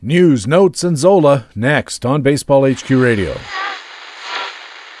News, notes, and Zola next on Baseball HQ Radio.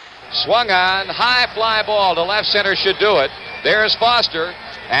 Swung on, high fly ball to left center should do it. There's Foster,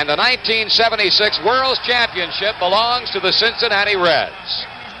 and the 1976 World Championship belongs to the Cincinnati Reds.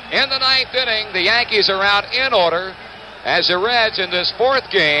 In the ninth inning, the Yankees are out in order as the Reds in this fourth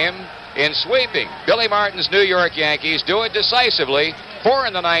game in sweeping Billy Martin's New York Yankees do it decisively, 4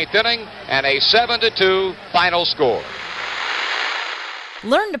 in the ninth inning, and a 7-2 final score.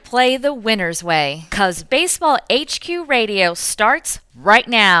 Learn to play the winner's way, 'cause Baseball HQ Radio starts right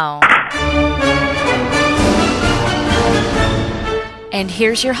now. And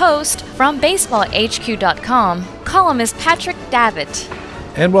here's your host from BaseballHQ.com, columnist Patrick Davitt.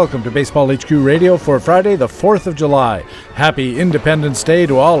 And welcome to Baseball HQ Radio for Friday, the 4th of July. Happy Independence Day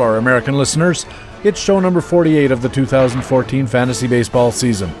to all our American listeners. It's show number 48 of the 2014 fantasy baseball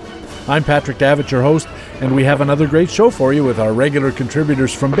season. I'm Patrick Davitt, your host, and we have another great show for you with our regular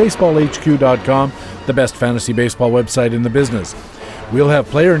contributors from BaseballHQ.com, the best fantasy baseball website in the business. We'll have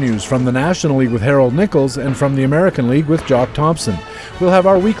player news from the National League with Harold Nichols and from the American League with Jock Thompson. We'll have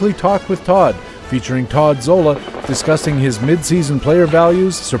our weekly Talk with Todd, featuring Todd Zola discussing his midseason player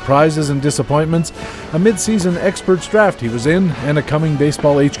values, surprises and disappointments, a midseason experts draft he was in, and a coming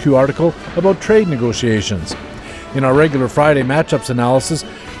Baseball HQ article about trade negotiations. In our regular Friday matchups analysis,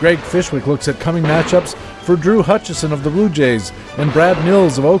 Greg Fishwick looks at coming matchups for Drew Hutchison of the Blue Jays and Brad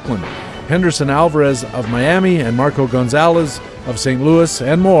Mills of Oakland, Henderson Alvarez of Miami and Marco Gonzalez of St. Louis,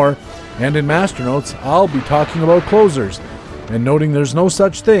 and more. And in Master Notes, I'll be talking about closers and noting there's no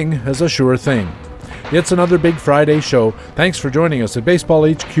such thing as a sure thing. It's another big Friday show. Thanks for joining us at Baseball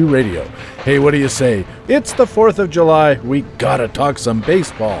HQ Radio. Hey, what do you say? It's the 4th of July. We gotta talk some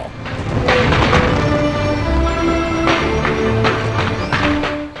baseball.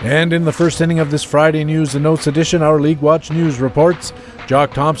 And in the first inning of this Friday News and Notes edition, our League Watch News reports.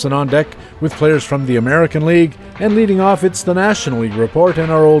 Jock Thompson on deck with players from the American League. And leading off, it's the National League report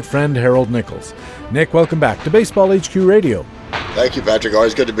and our old friend Harold Nichols. Nick, welcome back to Baseball HQ Radio. Thank you, Patrick.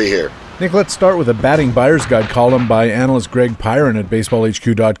 Always good to be here. Nick, let's start with a batting buyer's guide column by analyst Greg Pyron at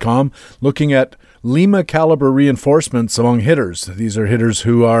BaseballHQ.com, looking at Lima caliber reinforcements among hitters. These are hitters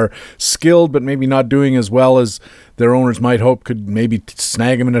who are skilled but maybe not doing as well as their owners might hope could maybe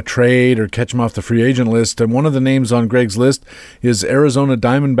snag them in a trade or catch them off the free agent list. And one of the names on Greg's list is Arizona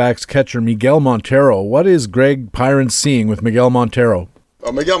Diamondbacks catcher Miguel Montero. What is Greg Pyron seeing with Miguel Montero?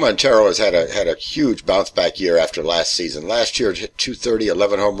 Well, Miguel Montero has had a huge bounce-back year after last season. Last year, it hit .230,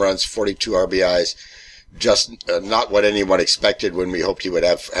 11 home runs, 42 RBIs. Just not what anyone expected when we hoped he would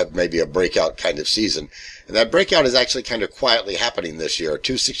have maybe a breakout kind of season. And that breakout is actually kind of quietly happening this year.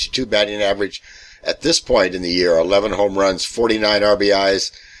 262 batting average at this point in the year, 11 home runs, 49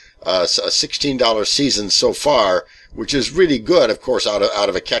 RBIs, a $16 season so far, which is really good, of course, out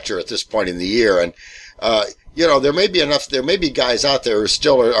of a catcher at this point in the year. And, there may be guys out there who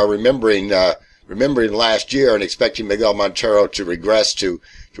still are remembering last year and expecting Miguel Montero to regress to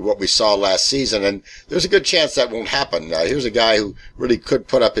what we saw last season, and there's a good chance that won't happen. Here's a guy who really could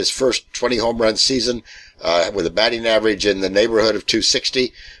put up his first 20 home run season with a batting average in the neighborhood of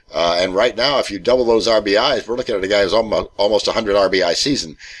 260, and right now, if you double those RBIs, we're looking at a guy who's almost 100 RBI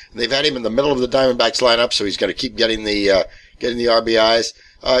season. And they've had him in the middle of the Diamondbacks lineup, so he's going to keep getting the RBIs.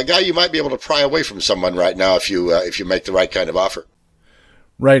 A guy you might be able to pry away from someone right now if you make the right kind of offer.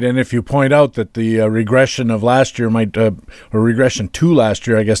 Right, and if you point out that the regression of last year or regression to last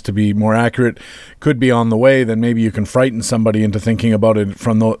year, I guess to be more accurate, could be on the way, then maybe you can frighten somebody into thinking about it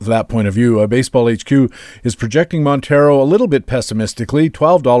from that point of view. Baseball HQ is projecting Montero a little bit pessimistically,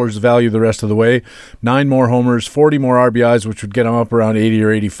 $12 value the rest of the way, 9 more homers, 40 more RBIs, which would get him up around 80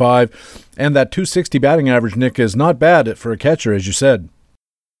 or 85, and that 260 batting average, Nick, is not bad for a catcher, as you said.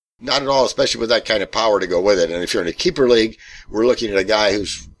 Not at all, especially with that kind of power to go with it. And if you're in a keeper league, we're looking at a guy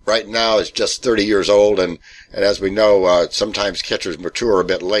who's right now is just 30 years old. And as we know, sometimes catchers mature a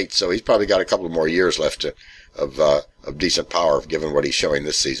bit late. So he's probably got a couple of more years left of decent power given what he's showing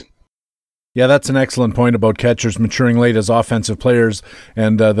this season. Yeah, that's an excellent point about catchers maturing late as offensive players.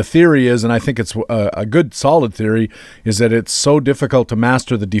 And the theory is, and I think it's a good, solid theory, is that it's so difficult to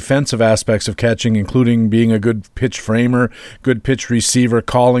master the defensive aspects of catching, including being a good pitch framer, good pitch receiver,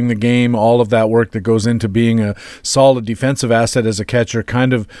 calling the game, all of that work that goes into being a solid defensive asset as a catcher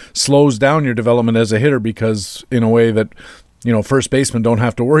kind of slows down your development as a hitter because, in a way that first basemen don't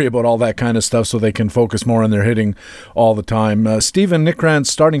have to worry about all that kind of stuff, so they can focus more on their hitting all the time. Stephen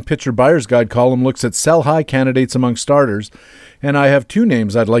Nickrand's starting pitcher buyer's guide column looks at sell-high candidates among starters, and I have two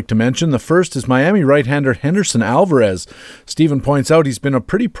names I'd like to mention. The first is Miami right-hander Henderson Alvarez. Stephen points out he's been a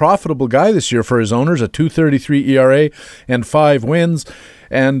pretty profitable guy this year for his owners, a 2.33 ERA and 5 wins,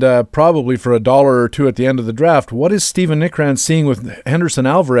 and probably for $1 or $2 at the end of the draft. What is Stephen Nickrand seeing with Henderson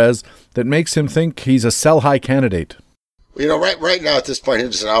Alvarez that makes him think he's a sell-high candidate? Right now at this point,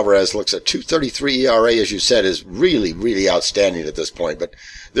 Henderson Alvarez looks at 2.33 ERA, as you said, is really, really outstanding at this point. But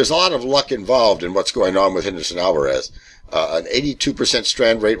there's a lot of luck involved in what's going on with Henderson Alvarez. An 82%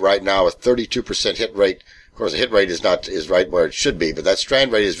 strand rate right now, a 32% hit rate. Of course, the hit rate is right where it should be, but that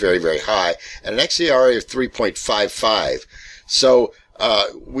strand rate is very, very high, and an xERA of 3.55. So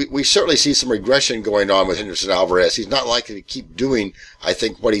we certainly see some regression going on with Henderson Alvarez. He's not likely to keep doing, I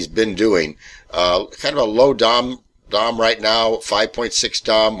think, what he's been doing. Kind of a low DOM right now, 5.6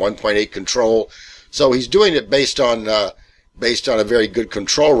 DOM, 1.8 control. So he's doing it based on a very good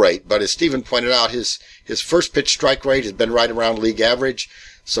control rate. But as Stephen pointed out, his first pitch strike rate has been right around league average.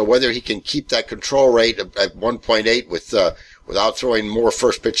 So whether he can keep that control rate at 1.8 without throwing more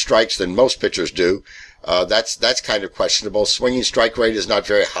first pitch strikes than most pitchers do, that's kind of questionable. Swinging strike rate is not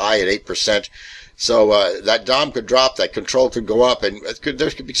very high at 8%. So that DOM could drop, that control could go up, and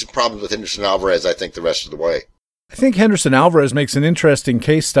there could be some problems with Henderson Alvarez, I think, the rest of the way. I think Henderson Alvarez makes an interesting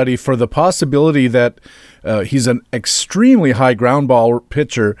case study for the possibility that he's an extremely high ground ball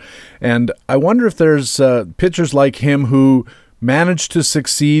pitcher, and I wonder if there's pitchers like him who manage to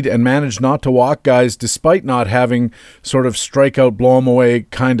succeed and manage not to walk guys despite not having sort of strikeout, blow them away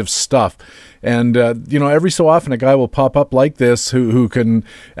kind of stuff. And, every so often a guy will pop up like this who can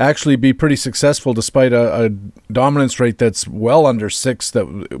actually be pretty successful despite a dominance rate that's well under 6,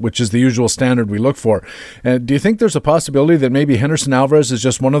 which is the usual standard we look for. And do you think there's a possibility that maybe Henderson Alvarez is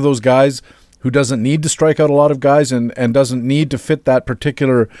just one of those guys who doesn't need to strike out a lot of guys and doesn't need to fit that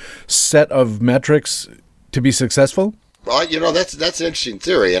particular set of metrics to be successful? Well, that's an interesting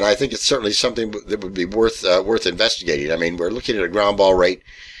theory, and I think it's certainly something that would be worth investigating. I mean, we're looking at a ground ball rate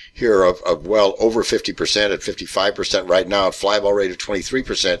here of well over 50% at 55% right now, a fly ball rate of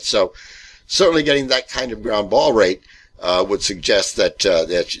 23%. So certainly getting that kind of ground ball rate would suggest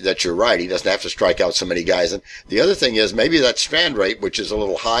that you're right. He doesn't have to strike out so many guys. And the other thing is maybe that strand rate, which is a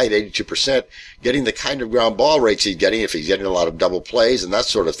little high at 82%, getting the kind of ground ball rates he's getting, if he's getting a lot of double plays and that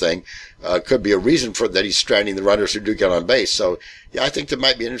sort of thing, could be a reason for that he's stranding the runners who do get on base. So yeah, I think there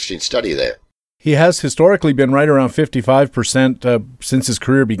might be an interesting study there. He has historically been right around 55% since his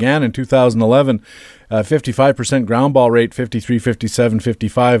career began in 2011. 55% ground ball rate, 53, 57,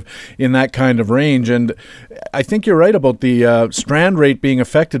 55, in that kind of range. And I think you're right about the strand rate being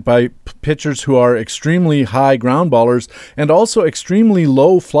affected by pitchers who are extremely high ground ballers and also extremely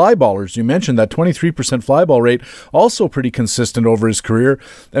low fly ballers. You mentioned that 23% fly ball rate, also pretty consistent over his career.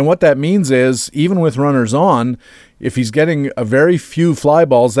 And what that means is, even with runners on, if he's getting a very few fly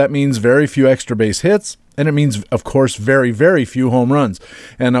balls, that means very few extra base hits, and it means, of course, very, very few home runs.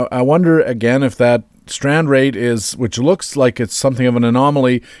 And I wonder, again, if that strand rate is, which looks like it's something of an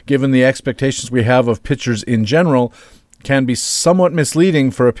anomaly given the expectations we have of pitchers in general, can be somewhat misleading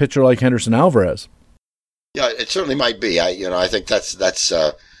for a pitcher like Henderson Alvarez. Yeah, it certainly might be. I think that's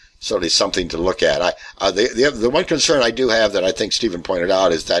certainly something to look at. The one concern I do have that I think Stephen pointed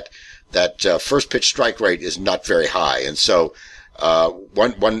out is that first pitch strike rate is not very high, and so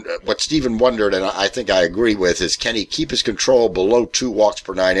what Stephen wondered, and I think I agree with, is can he keep his control below 2 walks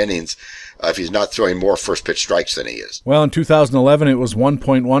per 9 innings if he's not throwing more first pitch strikes than he is? Well, in 2011 it was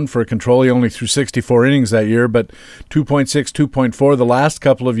 1.1 for control. He only threw 64 innings that year, but 2.6, 2.4 the last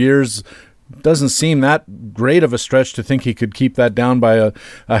couple of years. Doesn't seem that great of a stretch to think he could keep that down by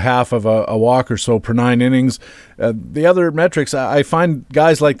a half of a walk or so per 9 innings. The other metrics, I find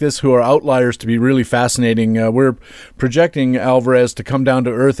guys like this who are outliers to be really fascinating. We're projecting Alvarez to come down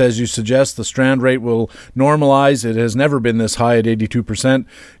to earth, as you suggest. The strand rate will normalize. It has never been this high at 82%.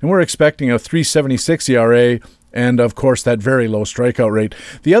 And we're expecting a 3.76 ERA, and, of course, that very low strikeout rate.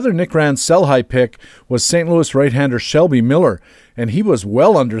 The other Nickrand sell-high pick was St. Louis right-hander Shelby Miller, and he was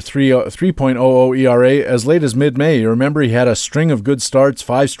well under 3.00 ERA as late as mid-May. You remember he had a string of good starts,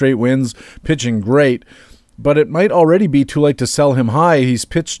 5 straight wins, pitching great. But it might already be too late to sell him high. He's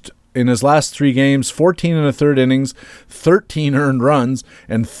pitched in his last 3 games, 14 1/3 innings, 13 earned runs,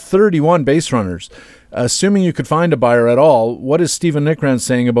 and 31 base runners. Assuming you could find a buyer at all, what is Stephen Nickrand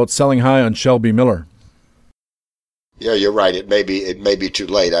saying about selling high on Shelby Miller? Yeah, you're right. It may be too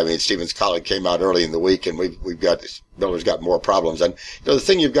late. I mean, Stevens College came out early in the week, and Miller's got more problems. And the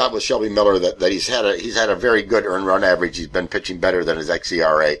thing you've got with Shelby Miller that he's had a very good earned run average. He's been pitching better than his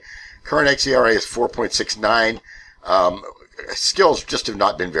xERA. Current xERA is 4.69. Skills just have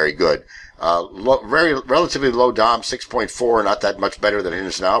not been very good. Very relatively low DOM, 6.4, not that much better than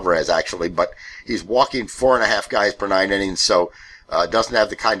Henderson Alvarez actually, but he's walking 4.5 guys per 9 innings, so doesn't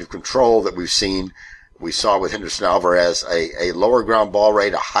have the kind of control that we saw with Henderson Alvarez, a lower ground ball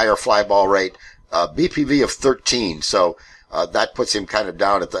rate, a higher fly ball rate, BPV of 13. So that puts him kind of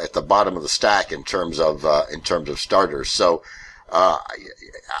down at the bottom of the stack in terms of starters. So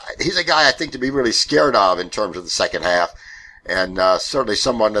he's a guy I think to be really scared of in terms of the second half, and certainly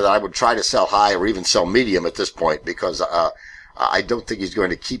someone that I would try to sell high or even sell medium at this point, because I don't think he's going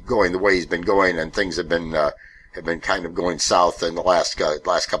to keep going the way he's been going, and things have been kind of going south in the last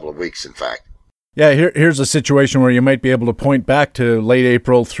couple of weeks, in fact. Yeah, here's a situation where you might be able to point back to late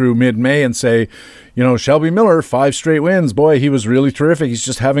April through mid-May and say, Shelby Miller, 5 straight wins. Boy, he was really terrific. He's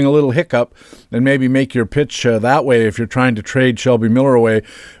just having a little hiccup, and maybe make your pitch that way if you're trying to trade Shelby Miller away.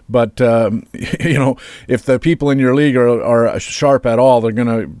 But, if the people in your league are sharp at all, they're going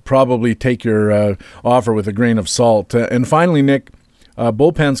to probably take your offer with a grain of salt. And finally, Nick,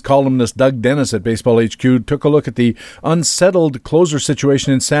 bullpens columnist Doug Dennis at BaseballHQ took a look at the unsettled closer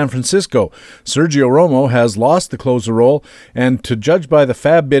situation in San Francisco. Sergio Romo has lost the closer role, and to judge by the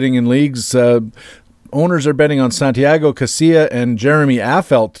fab bidding in leagues, owners are betting on Santiago Casilla and Jeremy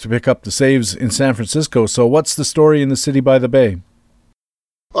Affeldt to pick up the saves in San Francisco. So what's the story in the city by the bay?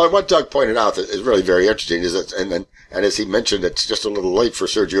 Well, what Doug pointed out that is really very interesting is that, and as he mentioned, it's just a little late for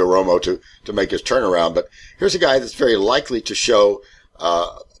Sergio Romo to make his turnaround. But here's a guy that's very likely to show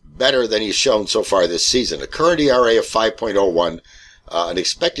better than he's shown so far this season. A current ERA of 5.01, an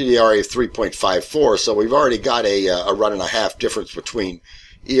expected ERA of 3.54. So we've already got a run and a half difference between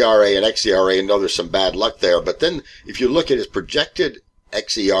ERA and xERA. I know there's some bad luck there, but then if you look at his projected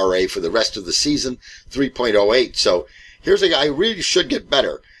xERA for the rest of the season, 3.08. So here's a guy who really should get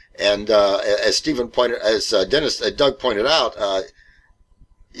better. And as Doug pointed out,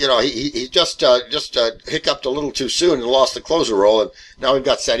 he just hiccuped a little too soon and lost the closer role, and now we've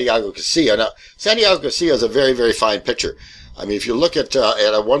got Santiago Casilla. Now, Santiago Casilla is a very, very fine pitcher. I mean, if you look at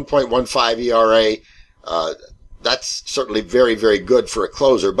a 1.15 ERA, that's certainly very, very good for a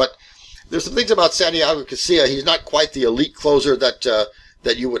closer. But there's some things about Santiago Casilla. He's not quite the elite closer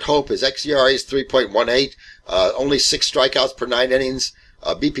that you would hope. His xERA is 3.18, only 6 strikeouts per 9 innings,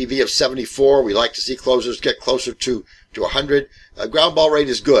 BPV of 74. We like to see closers get closer to 100. Ground ball rate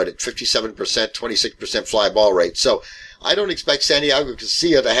is good at 57%, 26% fly ball rate. So I don't expect Santiago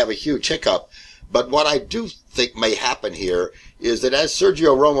Casilla to have a huge hiccup. But what I do think may happen here is that as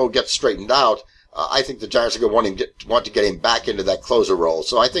Sergio Romo gets straightened out, I think the Giants are going to want to get him back into that closer role.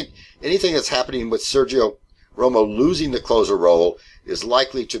 So I think anything that's happening with Sergio Romo losing the closer role is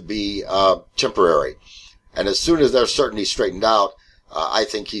likely to be temporary. And as soon as they're certain he's straightened out, I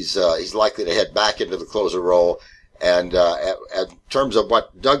think he's likely to head back into the closer role. And in terms of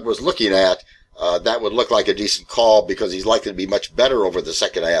what Doug was looking at, that would look like a decent call, because he's likely to be much better over the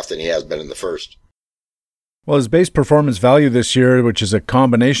second half than he has been in the first. Well, his base performance value this year, which is a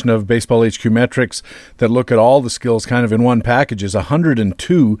combination of BaseballHQ metrics that look at all the skills kind of in one package, is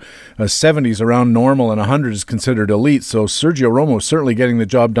 102. 70 is around normal, and 100 is considered elite. So Sergio Romo is certainly getting the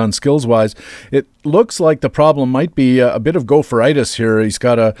job done skills-wise. It looks like the problem might be a bit of gopheritis here. He's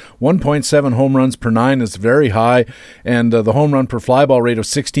got a 1.7 home runs per 9 is very high, and the home run per fly ball rate of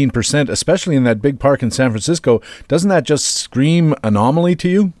 16%, especially in that big park in San Francisco. Doesn't that just scream anomaly to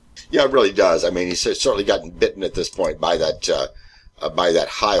you? Yeah, it really does. I mean, he's certainly gotten bitten at this point by that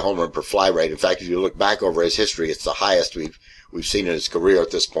high home run per fly rate. In fact, if you look back over his history, it's the highest we've seen in his career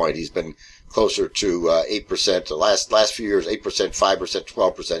at this point. He's been closer to 8%. The last few years, 8%, 5%,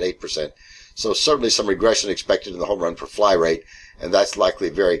 12%, 8%. So certainly some regression expected in the home run per fly rate, and that's likely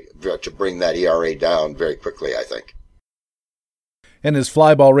to bring that ERA down very quickly, I think. And his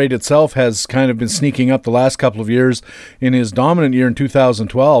fly ball rate itself has kind of been sneaking up the last couple of years. In his dominant year in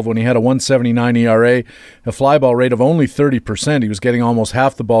 2012, when he had a 1.79 ERA, a fly ball rate of only 30%, he was getting almost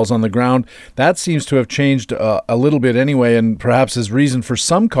half the balls on the ground. That seems to have changed a little bit anyway, and perhaps is reason for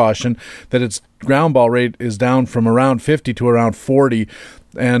some caution that its ground ball rate is down from around 50 to around 40.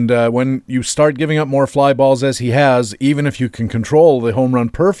 And when you start giving up more fly balls as he has, even if you can control the home run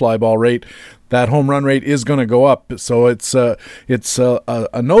per fly ball rate, that home run rate is going to go up. So it's a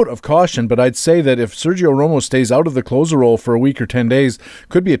note of caution, but I'd say that if Sergio Romo stays out of the closer role for a week or 10 days,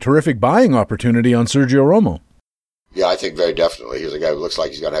 could be a terrific buying opportunity on Sergio Romo. Yeah, I think very definitely. He's a guy who looks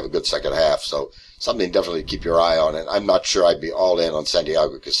like he's going to have a good second half. So something definitely to keep your eye on. And I'm not sure I'd be all in on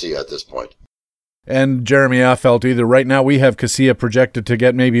Santiago Casilla at this point. And Jeremy Affeldt either. Right now we have Casilla projected to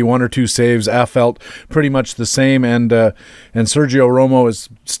get maybe 1 or 2 saves. Affeldt pretty much the same, and Sergio Romo is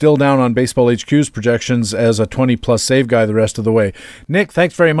still down on Baseball HQ's projections as a 20-plus save guy the rest of the way. Nick,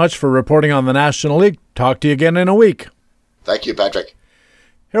 thanks very much for reporting on the National League. Talk to you again in a week. Thank you, Patrick.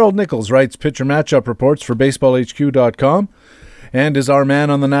 Harold Nichols writes pitcher matchup reports for BaseballHQ.com and is our man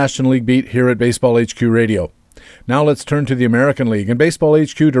on the National League beat here at Baseball HQ Radio. Now let's turn to the American League and Baseball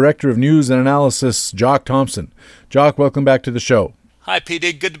HQ Director of News and Analysis, Jock Thompson. Jock, welcome back to the show. Hi,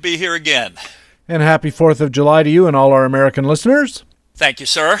 PD. Good to be here again. And happy 4th of July to you and all our American listeners. Thank you,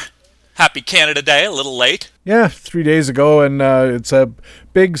 sir. Happy Canada Day, a little late. Yeah, 3 days ago, and it's a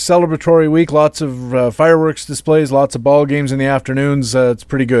big celebratory week. Lots of fireworks displays, lots of ball games in the afternoons. It's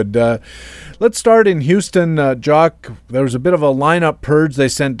pretty good. Let's start in Houston, Jock. There was a bit of a lineup purge. They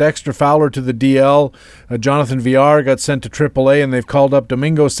sent Dexter Fowler to the DL. Jonathan Villar got sent to AAA, and they've called up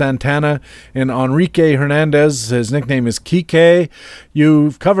Domingo Santana and Enrique Hernandez. His nickname is Kike.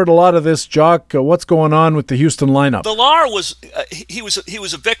 You've covered a lot of this, Jock. What's going on with the Houston lineup? Villar was he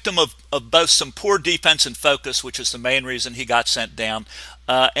was a victim of both some poor defense and focus, which is the main reason he got sent down.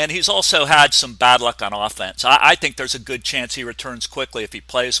 And he's also had some bad luck on offense. I think there's a good chance he returns quickly if he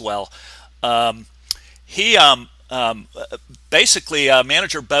plays well. Basically,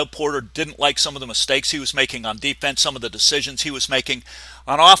 manager Bo Porter didn't like some of the mistakes he was making on defense, some of the decisions he was making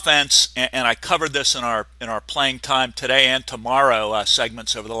on offense, and I covered this in our playing time today and tomorrow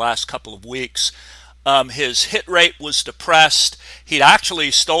segments over the last couple of weeks. His hit rate was depressed. He'd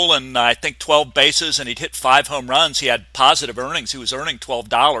actually stolen, I think, 12 bases, and he'd hit 5 home runs. He had positive earnings. He was earning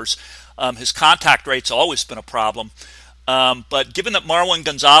 $12. His contact rate's always been a problem. But given that Marwin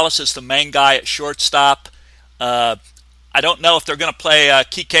Gonzalez is the main guy at shortstop, I don't know if they're going to play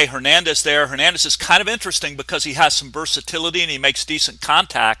Kike Hernandez there. Hernandez is kind of interesting because he has some versatility and he makes decent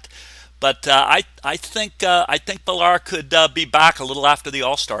contact. But I think Villar could be back a little after the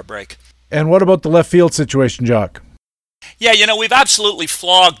All-Star break. And what about the left field situation, Jock? Yeah, we've absolutely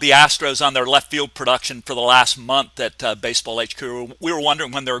flogged the Astros on their left field production for the last month at Baseball HQ. We were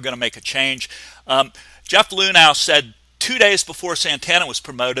wondering when they were going to make a change. Jeff Luhnow said 2 days before Santana was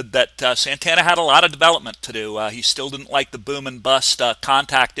promoted that Santana had a lot of development to do. He still didn't like the boom and bust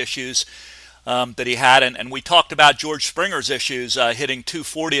contact issues that he had. And we talked about George Springer's issues hitting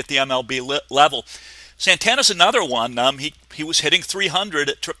 240 at the MLB level. Santana's another one. He was hitting 300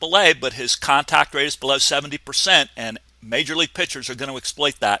 at AAA, but his contact rate is below 70%, and major league pitchers are going to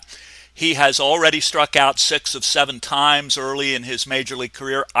exploit that. He has already struck out 6 of 7 times early in his major league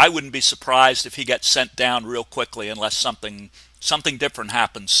career. I wouldn't be surprised if he gets sent down real quickly unless something different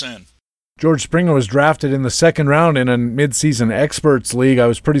happens soon. George Springer was drafted in the 2nd round in a mid-season experts league. I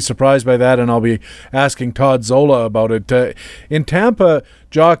was pretty surprised by that, and I'll be asking Todd Zola about it. In Tampa,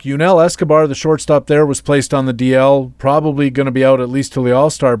 Jock, Yunel Escobar, the shortstop there, was placed on the DL, probably going to be out at least till the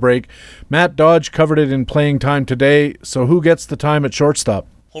All-Star break. Matt Dodge covered it in playing time today, so who gets the time at shortstop?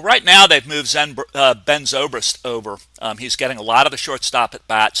 Well, right now they've moved Ben Zobrist over. He's getting a lot of the shortstop at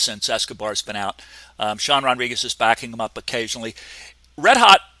bats since Escobar's been out. Sean Rodriguez is backing him up occasionally. Red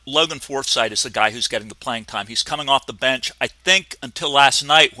Hot Logan Forsythe is the guy who's getting the playing time. He's coming off the bench. I think until last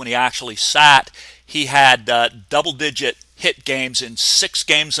night when he actually sat, he had double-digit hit games in 6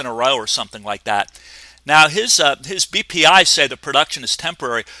 games in a row or something like that. Now, his BPI say the production is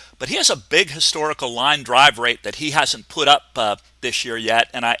temporary, but he has a big historical line drive rate that he hasn't put up this year yet,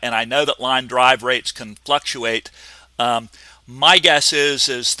 and I know that line drive rates can fluctuate. My guess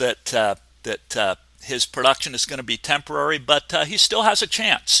is that his production is going to be temporary, but he still has a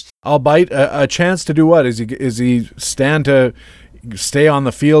chance. I'll bite a chance to do what? Is he stand to stay on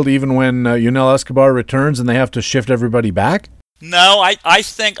the field even when Yunel Escobar returns and they have to shift everybody back? No, I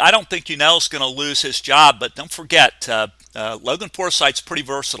don't think Yunel's going to lose his job, but don't forget, Logan Forsythe's pretty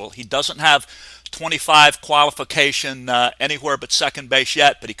versatile. He doesn't have 25 qualification anywhere but second base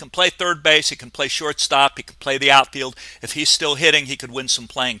yet, but he can play third base, he can play shortstop, he can play the outfield. If he's still hitting, he could win some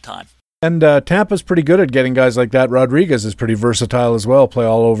playing time. And Tampa's pretty good at getting guys like that. Rodriguez is pretty versatile as well, play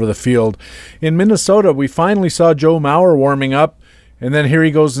all over the field. In Minnesota, we finally saw Joe Mauer warming up, and then here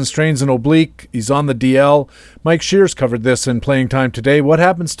he goes and strains an oblique. He's on the DL. Mike Shears covered this in playing time today. What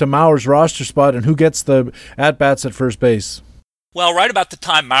happens to Mauer's roster spot, and who gets the at-bats at first base? Well, right about the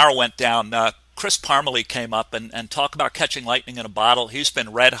time Mauer went down, Chris Parmelee came up and talk about catching lightning in a bottle. He's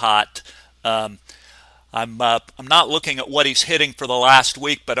been red hot. I'm not looking at what he's hitting for the last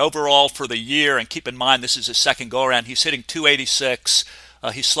week, but overall for the year, and keep in mind this is his second go-around, he's hitting .286.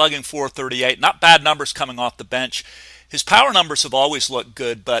 He's slugging .438. Not bad numbers coming off the bench. His power numbers have always looked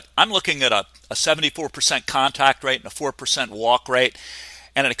good, but I'm looking at a 74% contact rate and a 4% walk rate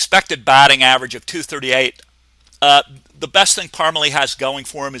and an expected batting average of 238. The best thing Parmalee has going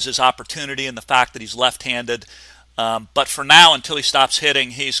for him is his opportunity and the fact that he's left-handed. But for now, until he stops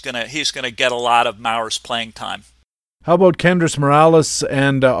hitting, he's gonna get a lot of Mauer's playing time. How about Kendrys Morales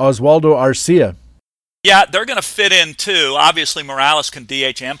and Oswaldo Arcia? Yeah, they're going to fit in too. Obviously, Morales can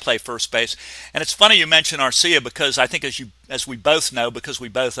DH and play first base. And it's funny you mention Arcia because I think, as we both know, because we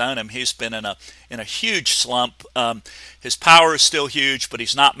both own him, he's been in a huge slump. His power is still huge, but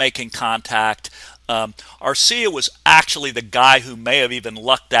he's not making contact. Arcia was actually the guy who may have even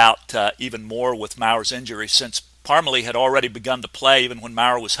lucked out even more with Mauer's injury, since Parmalee had already begun to play even when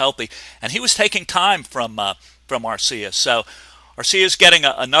Mauer was healthy, and he was taking time from Arcia. So Arcia's getting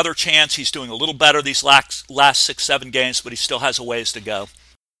another chance. He's doing a little better these last 6-7 games, but he still has a ways to go.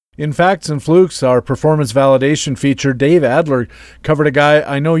 In Facts and Flukes, our performance validation feature, Dave Adler covered a guy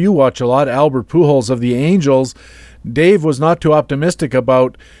I know you watch a lot, Albert Pujols of the Angels. Dave was not too optimistic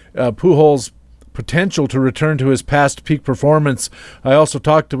about Pujols' potential to return to his past peak performance. I also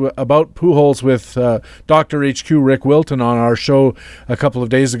talked about Pujols with Dr. HQ Rick Wilton on our show a couple of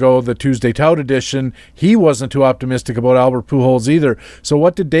days ago, the Tuesday Tout edition. He wasn't too optimistic about Albert Pujols either. So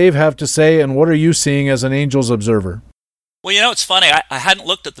what did Dave have to say, and what are you seeing as an Angels observer? Well, it's funny. I hadn't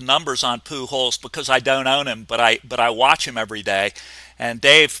looked at the numbers on Pujols because I don't own him, but I watch him every day. And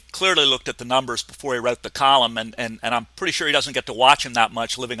Dave clearly looked at the numbers before he wrote the column, and I'm pretty sure he doesn't get to watch him that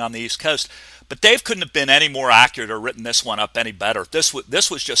much living on the East Coast. But Dave couldn't have been any more accurate or written this one up any better. This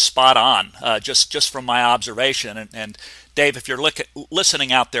was just spot on, just from my observation. And Dave, if you're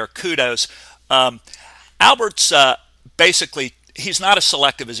listening out there, kudos. Albert's basically, he's not as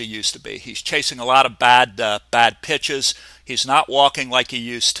selective as he used to be. He's chasing a lot of bad pitches. He's not walking like he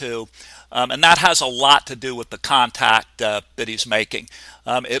used to. And that has a lot to do with the contact that he's making.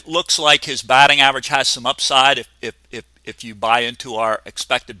 It looks like his batting average has some upside if you buy into our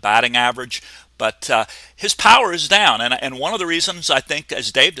expected batting average. But his power is down. And one of the reasons, I think,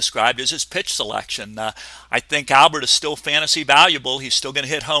 as Dave described, is his pitch selection. I think Albert is still fantasy valuable. He's still going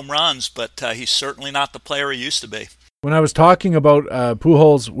to hit home runs, but he's certainly not the player he used to be. When I was talking about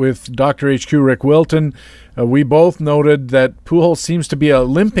Pujols with Dr. HQ Rick Wilton, we both noted that Pujols seems to be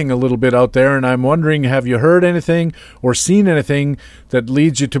limping a little bit out there, and I'm wondering, have you heard anything or seen anything that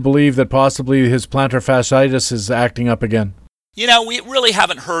leads you to believe that possibly his plantar fasciitis is acting up again? We really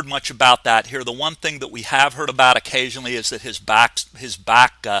haven't heard much about that here. The one thing that we have heard about occasionally is that his back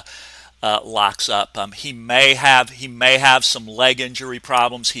locks up. He may have some leg injury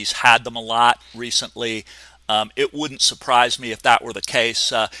problems. He's had them a lot recently. It wouldn't surprise me if that were the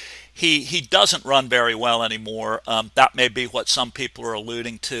case. He doesn't run very well anymore. That may be what some people are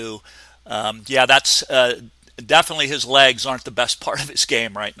alluding to. That's definitely, his legs aren't the best part of his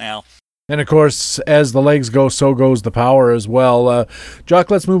game right now. And, of course, as the legs go, so goes the power as well.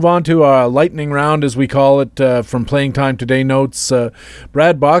 Jock, let's move on to our lightning round, as we call it, from Playing Time Today notes.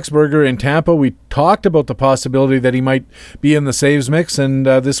 Brad Boxberger in Tampa, we talked about the possibility that he might be in the saves mix, and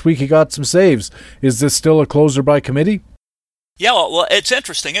this week he got some saves. Is this still a closer by committee? Yeah, well, it's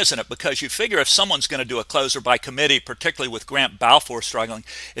interesting, isn't it? Because you figure if someone's going to do a closer by committee, particularly with Grant Balfour struggling,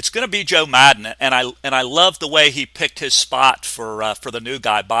 it's going to be Joe Madden. And I love the way he picked his spot for the new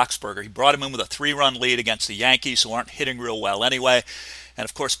guy, Boxberger. He brought him in with a 3-run lead against the Yankees, who aren't hitting real well anyway. And,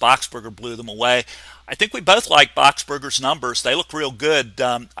 of course, Boxberger blew them away. I think we both like Boxberger's numbers. They look real good.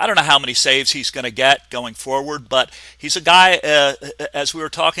 I don't know how many saves he's going to get going forward, but he's a guy, as we were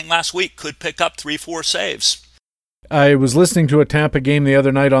talking last week, could pick up 3-4 saves. I was listening to a Tampa game the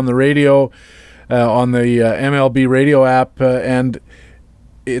other night on the radio, on the MLB radio app, and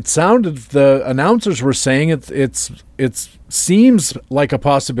it sounded, the announcers were saying it seems like a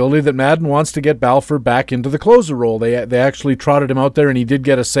possibility that Madden wants to get Balfour back into the closer role. They actually trotted him out there, and he did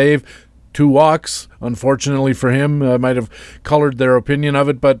get a save. 2 walks, unfortunately for him, might have colored their opinion of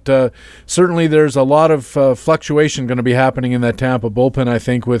it, but certainly there's a lot of fluctuation going to be happening in that Tampa bullpen, I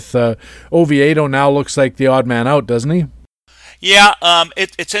think, with Oviedo now looks like the odd man out, doesn't he? Yeah,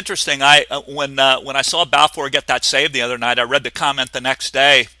 it's interesting. When I saw Balfour get that save the other night, I read the comment the next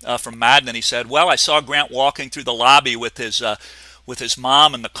day from Madden, and he said, well, I saw Grant walking through the lobby with his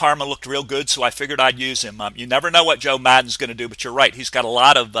mom, and the karma looked real good, so I figured I'd use him. You never know what Joe Madden's going to do, but you're right. He's got a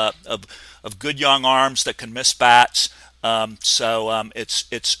lot of good young arms that can miss bats. So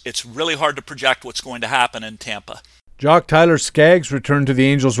it's really hard to project what's going to happen in Tampa. Jock, Tyler Skaggs returned to the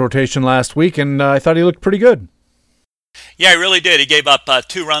Angels rotation last week, and I thought he looked pretty good. Yeah, he really did. He gave up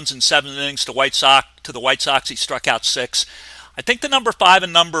 2 runs in 7 innings to the White Sox. He struck out 6. I think the number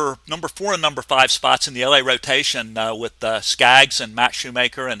 4 and number 5 spots in the LA rotation with Skaggs and Matt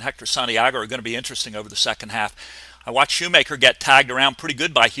Shoemaker and Hector Santiago are going to be interesting over the second half. I watched Shoemaker get tagged around pretty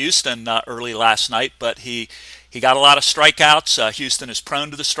good by Houston early last night, but he got a lot of strikeouts. Houston is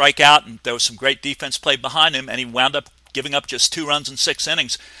prone to the strikeout, and there was some great defense played behind him, and he wound up giving up just 2 runs in 6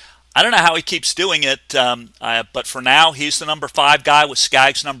 innings. I don't know how he keeps doing it, but for now, he's the number 5 guy with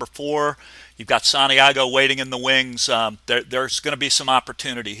Skaggs number 4. You've got Santiago waiting in the wings. There's going to be some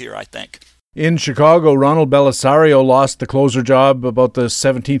opportunity here, I think. In Chicago, Ronald Belisario lost the closer job, about the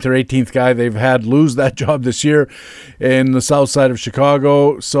 17th or 18th guy they've had lose that job this year in the south side of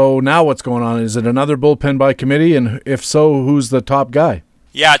Chicago. So now what's going on? Is it another bullpen by committee? And if so, who's the top guy?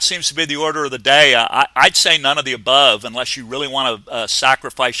 Yeah, it seems to be the order of the day. I'd say none of the above unless you really want to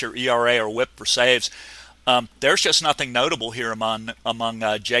sacrifice your ERA or whip for saves. There's just nothing notable here among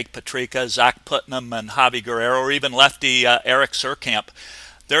Jake Patrica, Zach Putnam, and Javi Guerrero, or even lefty Eric Surkamp.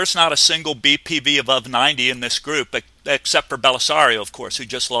 There's not a single BPV above 90 in this group, except for Belisario, of course, who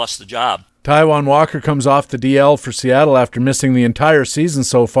just lost the job. Taijuan Walker comes off the DL for Seattle after missing the entire season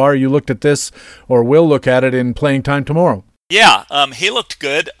so far. You looked at this, or will look at it, in playing time tomorrow. Yeah, he looked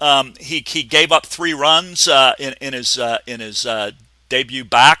good. He gave up 3 runs in his debut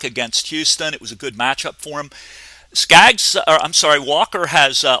back against Houston. It was a good matchup for him. Walker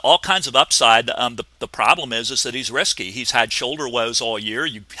has all kinds of upside. The problem is that he's risky. He's had shoulder woes all year.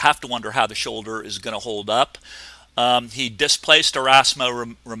 You have to wonder how the shoulder is going to hold up. He displaced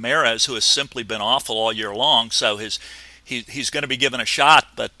Erasmo Ramirez, who has simply been awful all year long. So he's going to be given a shot,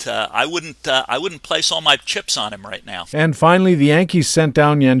 but I wouldn't place all my chips on him right now. And finally, the Yankees sent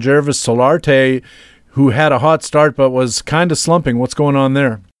down Yangervis Solarte, who had a hot start but was kind of slumping. What's going on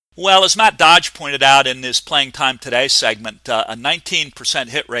there? Well, as Matt Dodge pointed out in his Playing Time Today segment, a 19%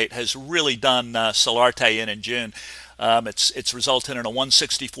 hit rate has really done Solarte in June. It's resulted in a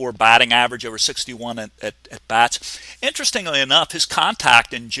 164 batting average over 61 at bats. Interestingly enough, his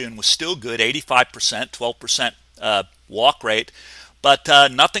contact in June was still good, 85%, 12% walk rate, but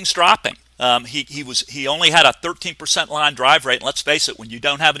nothing's dropping. He only had a 13% line drive rate. And let's face it, when you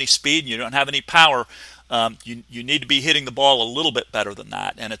don't have any speed and you don't have any power, you need to be hitting the ball a little bit better than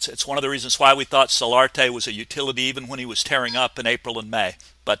that. And it's one of the reasons why we thought Solarte was a utility even when he was tearing up in April and May.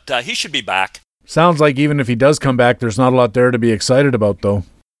 But he should be back. Sounds like even if he does come back, there's not a lot there to be excited about, though.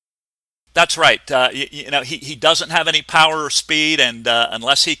 That's right. He doesn't have any power or speed, and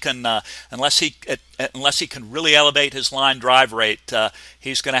unless he can really elevate his line drive rate,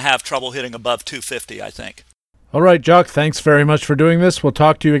 he's going to have trouble hitting above 250, I think. All right, Jock, thanks very much for doing this. We'll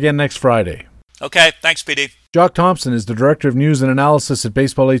talk to you again next Friday. Okay, thanks, PD. Jock Thompson is the Director of News and Analysis at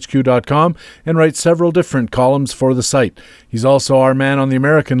BaseballHQ.com and writes several different columns for the site. He's also our man on the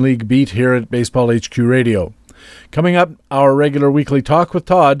American League beat here at Baseball HQ Radio. Coming up, our regular weekly talk with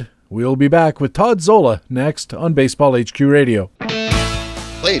Todd. We'll be back with Todd Zola next on Baseball HQ Radio.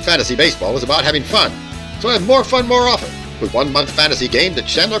 Playing fantasy baseball is about having fun, so have more fun more often with 1 month fantasy games at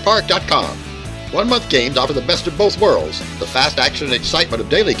ChandlerPark.com. 1 month games offer the best of both worlds, the fast action and excitement of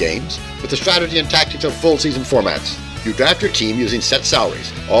daily games with the strategy and tactics of full season formats. You draft your team using set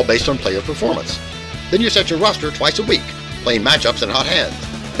salaries, all based on player performance. Then you set your roster twice a week, playing matchups and hot hands.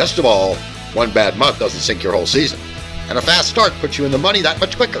 Best of all, 1 bad month doesn't sink your whole season. And a fast start puts you in the money that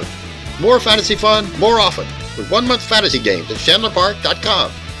much quicker. More fantasy fun, more often, with 1 month fantasy games at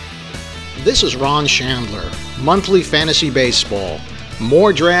ChandlerPark.com. This is Ron Chandler, Monthly Fantasy Baseball.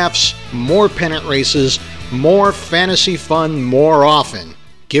 More drafts, more pennant races, more fantasy fun more often.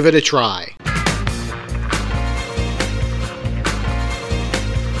 Give it a try.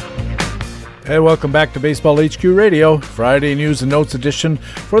 Hey, welcome back to Baseball HQ Radio, Friday News and Notes edition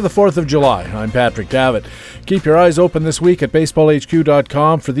for the 4th of July. I'm Patrick Davitt. Keep your eyes open this week at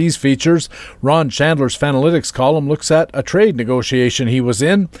BaseballHQ.com for these features. Ron Chandler's Fanalytics column looks at a trade negotiation he was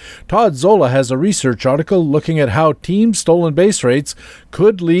in. Todd Zola has a research article looking at how team stolen base rates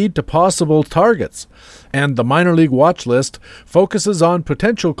could lead to possible targets. And the minor league watch list focuses on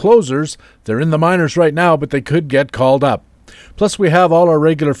potential closers. They're in the minors right now, but they could get called up. Plus, we have all our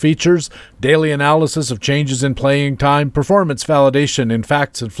regular features, daily analysis of changes in playing time, performance validation in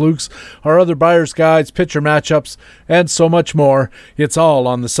facts and flukes, our other buyer's guides, pitcher matchups, and so much more. It's all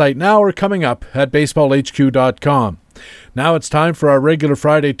on the site now or coming up at BaseballHQ.com. Now it's time for our regular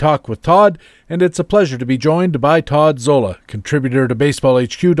Friday talk with Todd, and it's a pleasure to be joined by Todd Zola, contributor to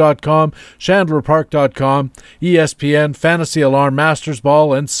BaseballHQ.com, ChandlerPark.com, ESPN, Fantasy Alarm, Masters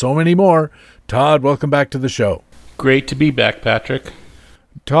Ball, and so many more. Todd, welcome back to the show. Great to be back, Patrick.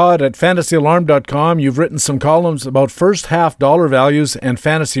 Todd, at fantasyalarm.com, you've written some columns about first half dollar values and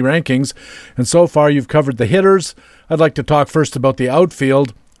fantasy rankings, and so far you've covered the hitters. I'd like to talk first about the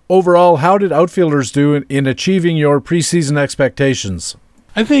outfield. Overall, how did outfielders do in achieving your preseason expectations?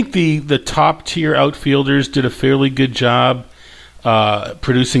 I think the top-tier outfielders did a fairly good job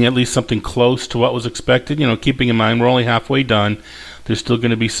producing at least something close to what was expected. You know, keeping in mind we're only halfway done. There's still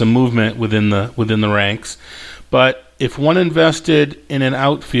going to be some movement within the ranks. But if one invested in an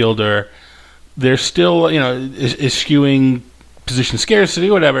outfielder, they're still, is skewing position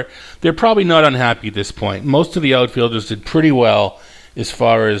scarcity, whatever. They're probably not unhappy at this point. Most of the outfielders did pretty well as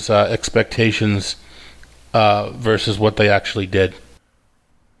far as expectations versus what they actually did.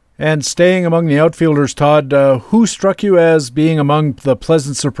 And staying among the outfielders, Todd, who struck you as being among the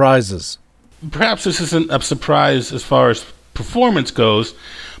pleasant surprises? Perhaps this isn't a surprise as far as performance goes,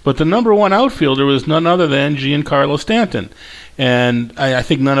 but the number one outfielder was none other than Giancarlo Stanton. And I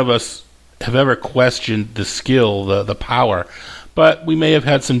think none of us have ever questioned the skill, the power. But we may have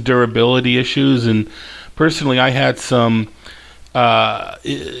had some durability issues, and personally I had some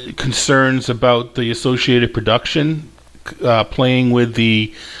concerns about the associated production. Playing with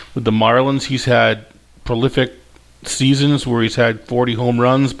the Marlins, he's had prolific seasons where he's had 40 home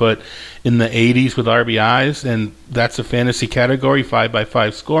runs, but in the 80s with RBIs, and that's a fantasy category,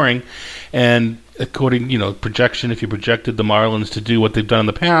 5x5 scoring. And according, projection, if you projected the Marlins to do what they've done in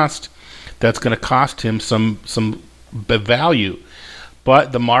the past, that's going to cost him some value.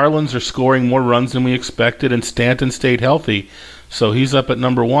 But the Marlins are scoring more runs than we expected, and Stanton stayed healthy, so he's up at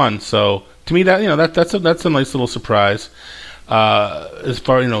number one. So to me, that's a nice little surprise. As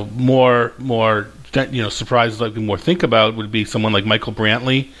far more surprises like we more think about would be someone like Michael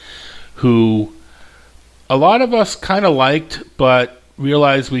Brantley, who a lot of us kind of liked, but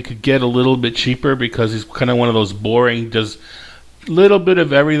realized we could get a little bit cheaper because he's kind of one of those boring, does a little bit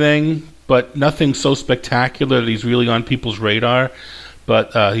of everything, but nothing so spectacular that he's really on people's radar.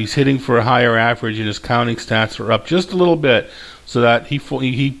 But he's hitting for a higher average, and his counting stats are up just a little bit, so that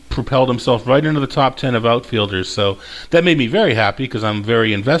he propelled himself right into the top 10 of outfielders. So that made me very happy because I'm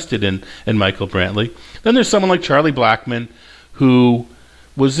very invested in Michael Brantley. Then there's someone like Charlie Blackmon, who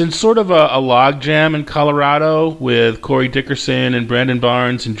was in sort of a logjam in Colorado with Corey Dickerson and Brandon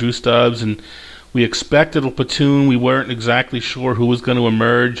Barnes and Drew Stubbs, and we expected a platoon. We weren't exactly sure who was going to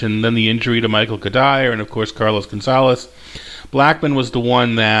emerge, and then the injury to Michael Kadire and, of course, Carlos Gonzalez. Blackmon was the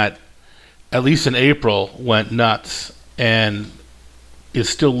one that, at least in April, went nuts and is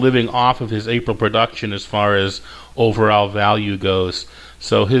still living off of his April production as far as overall value goes.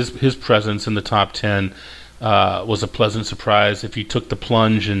 So his presence in the top 10 was a pleasant surprise if you took the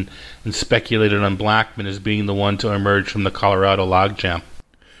plunge and speculated on Blackmon as being the one to emerge from the Colorado logjam.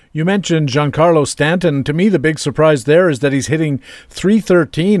 You mentioned Giancarlo Stanton. To me, the big surprise there is that he's hitting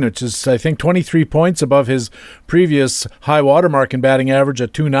 .313, which is, I think, 23 points above his previous high watermark in batting average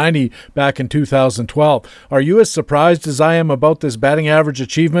at .290 back in 2012. Are you as surprised as I am about this batting average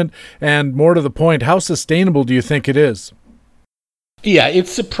achievement? And more to the point, how sustainable do you think it is? Yeah,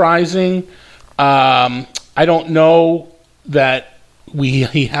 it's surprising. I don't know that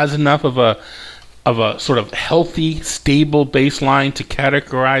he has enough of a sort of healthy, stable baseline to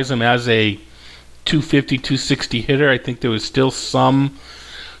categorize him as a 250, 260 hitter. I think there was still some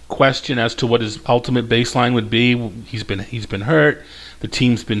question as to what his ultimate baseline would be. He's been hurt. The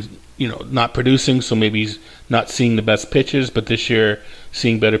team's been, not producing, so maybe he's not seeing the best pitches, but this year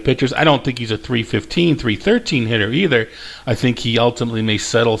seeing better pitchers. I don't think he's a 315, 313 hitter either. I think he ultimately may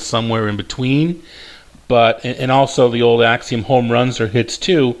settle somewhere in between. But and also the old axiom, home runs are hits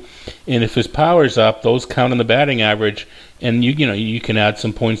too. And if his power's up, those count in the batting average, and you can add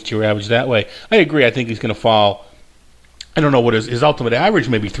some points to your average that way. I agree. I think he's going to fall. I don't know what his ultimate average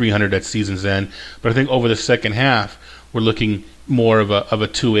may be 300 at season's end, but I think over the second half we're looking more of a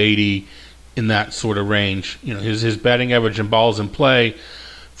 280 in that sort of range. His batting average and balls in play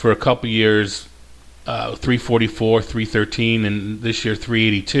for a couple years, 344, 313, and this year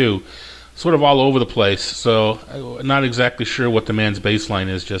 382. Sort of all over the place, so I'm not exactly sure what the man's baseline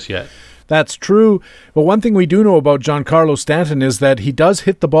is just yet. That's true, but one thing we do know about Giancarlo Stanton is that he does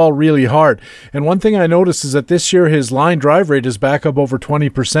hit the ball really hard. And one thing I noticed is that this year his line drive rate is back up over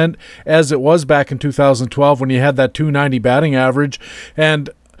 20%, as it was back in 2012 when he had that .290 batting average. And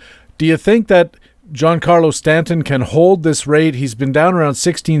do you think that Giancarlo Stanton can hold this rate? He's been down around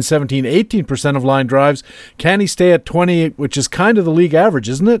 16, 17, 18% of line drives. Can he stay at 20, which is kind of the league average,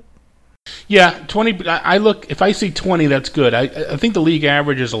 isn't it? Yeah, 20. If I see 20, that's good. I think the league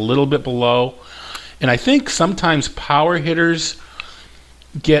average is a little bit below, and I think sometimes power hitters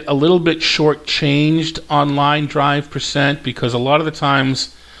get a little bit shortchanged on line drive percent, because a lot of the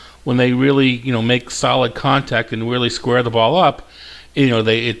times when they really, make solid contact and really square the ball up,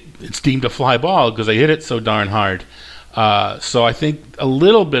 it's deemed a fly ball because they hit it so darn hard. So I think a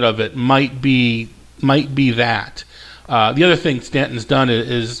little bit of it might be that. The other thing Stanton's done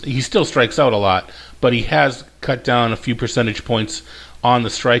is he still strikes out a lot, but he has cut down a few percentage points on the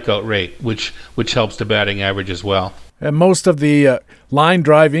strikeout rate, which helps the batting average as well. And most of the line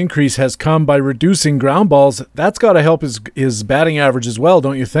drive increase has come by reducing ground balls. That's got to help his batting average as well,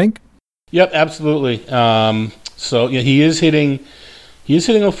 don't you think? Yep, absolutely. So yeah, he is hitting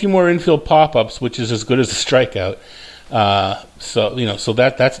a few more infield pop-ups, which is as good as a strikeout. So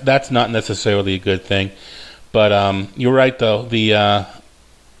that's not necessarily a good thing. But you're right, though. He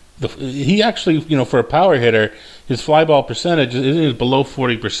actually, for a power hitter, his fly ball percentage is below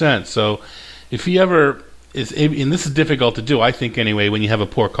 40%. So if he ever is, and this is difficult to do, I think anyway, when you have a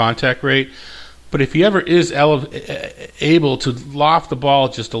poor contact rate, but if he ever is able to loft the ball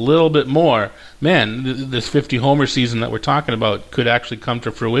just a little bit more, man, this 50 homer season that we're talking about could actually come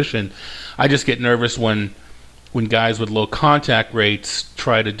to fruition. I just get nervous when guys with low contact rates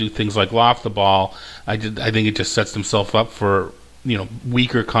try to do things like loft the ball. I think it just sets themselves up for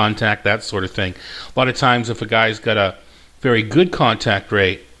weaker contact, that sort of thing. A lot of times if a guy's got a very good contact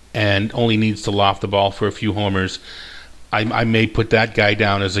rate and only needs to loft the ball for a few homers, I may put that guy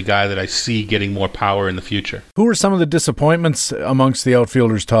down as a guy that I see getting more power in the future. Who are some of the disappointments amongst the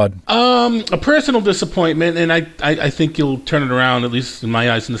outfielders, Todd? A personal disappointment, and I think you'll turn it around, at least in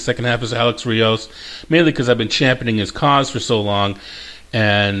my eyes, in the second half, is Alex Rios, mainly because I've been championing his cause for so long.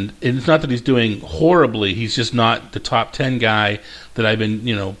 And it's not that he's doing horribly. He's just not the top 10 guy that I've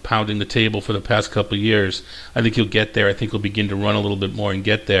been, pounding the table for the past couple of years. I think he'll get there. I think he'll begin to run a little bit more and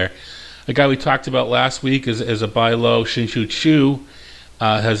get there. A guy we talked about last week as a buy low, Shin-Soo Choo,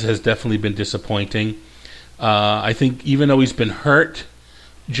 has definitely been disappointing. I think even though he's been hurt,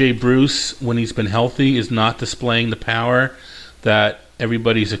 Jay Bruce, when he's been healthy, is not displaying the power that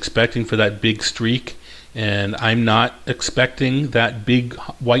everybody's expecting for that big streak. And I'm not expecting that big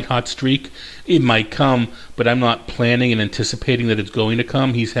white-hot streak. It might come, but I'm not planning and anticipating that it's going to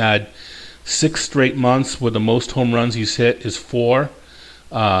come. He's had 6 straight months where the most home runs he's hit is 4.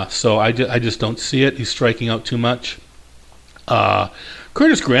 So I just don't see it. He's striking out too much.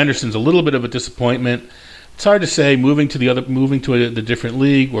 Curtis Granderson's a little bit of a disappointment. It's hard to say, moving to the different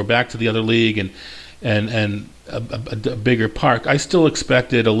league or back to the other league and a bigger park. I still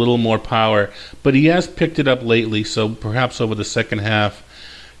expected a little more power, but he has picked it up lately, so perhaps over the second half,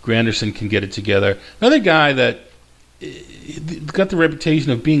 Granderson can get it together. Another guy that got the reputation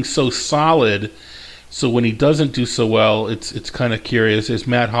of being so solid, so when he doesn't do so well, it's kind of curious, is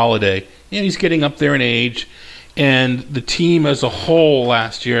Matt Holliday. He's getting up there in age, and the team as a whole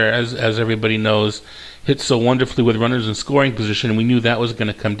last year, as everybody knows, hit so wonderfully with runners in scoring position, and we knew that was going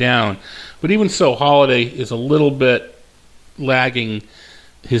to come down. But even so, Holliday is a little bit lagging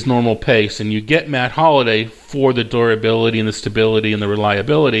his normal pace, and you get Matt Holliday for the durability and the stability and the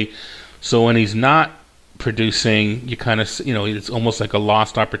reliability. So when he's not producing, you kind of, it's almost like a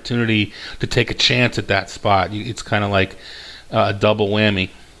lost opportunity to take a chance at that spot. It's kind of like a double whammy.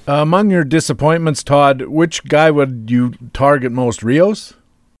 Among your disappointments, Todd, which guy would you target most? Rios?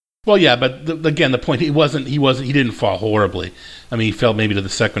 Well, yeah, but again, the point, he didn't fall horribly. I mean, he fell maybe to the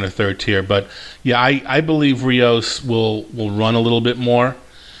second or third tier, but yeah, I believe Rios will run a little bit more.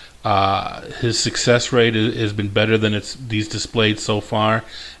 His success rate has been better than he's displayed so far,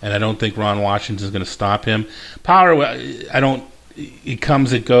 and I don't think Ron Washington is going to stop him. Power, it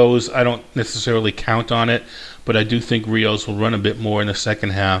comes, it goes. I don't necessarily count on it, but I do think Rios will run a bit more in the second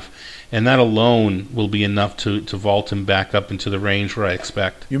half. And that alone will be enough to vault him back up into the range where I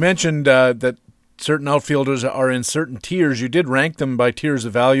expect. You mentioned that certain outfielders are in certain tiers. You did rank them by tiers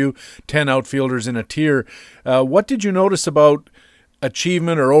of value, 10 outfielders in a tier. What did you notice about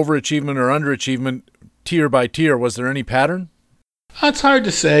achievement or overachievement or underachievement tier by tier? Was there any pattern? It's hard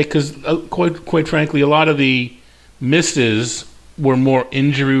to say because, quite frankly, a lot of the misses were more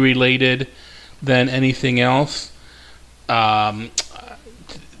injury-related than anything else.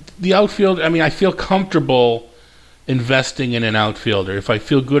 The outfield, I feel comfortable investing in an outfielder. If I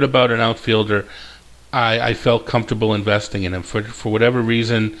feel good about an outfielder, I felt comfortable investing in him. For whatever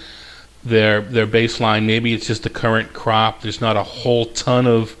reason, their baseline, maybe it's just the current crop. There's not a whole ton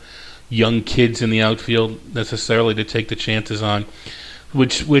of young kids in the outfield necessarily to take the chances on,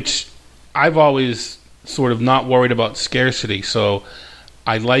 which I've always sort of not worried about scarcity. So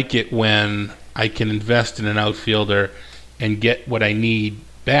I like it when I can invest in an outfielder and get what I need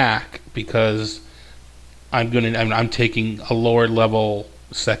back because I'm taking a lower level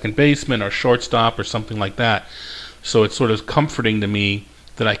second baseman or shortstop or something like that. So it's sort of comforting to me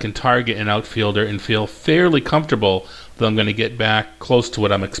that I can target an outfielder and feel fairly comfortable that I'm going to get back close to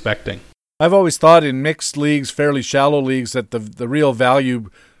what I'm expecting. I've always thought in mixed leagues, fairly shallow leagues, that the real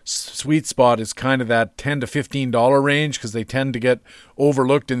value sweet spot is kind of that $10 to $15 range, because they tend to get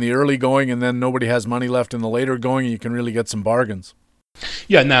overlooked in the early going, and then nobody has money left in the later going, and you can really get some bargains.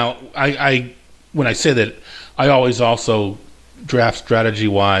 Yeah, now, I when I say that, I always also, draft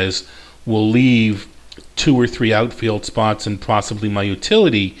strategy-wise, will leave 2 or 3 outfield spots and possibly my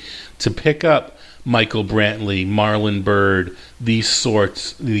utility to pick up Michael Brantley, Marlon Byrd, these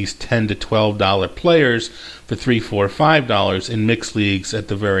 $10 to $12 players for $3, $4, $5 in mixed leagues at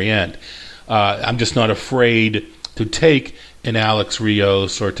the very end. I'm just not afraid to take an Alex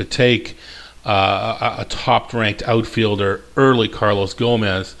Rios or to take a top-ranked outfielder early, Carlos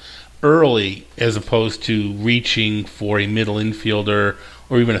Gomez, early, as opposed to reaching for a middle infielder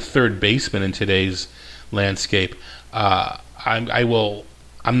or even a third baseman in today's landscape.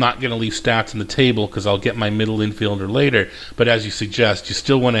 I'm not going to leave stats on the table because I'll get my middle infielder later. But as you suggest, you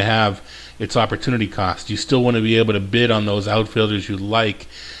still want to have its opportunity cost. You still want to be able to bid on those outfielders you like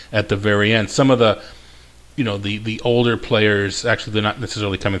at the very end. Some of the older players, actually they're not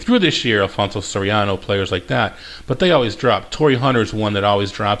necessarily coming through this year, Alfonso Soriano, players like that, but they always drop. Torrey Hunter's one that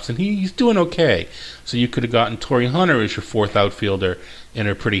always drops, and he's doing okay. So you could have gotten Torrey Hunter as your 4th outfielder and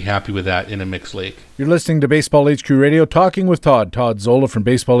are pretty happy with that in a mixed league. You're listening to Baseball HQ Radio, talking with Todd Zola from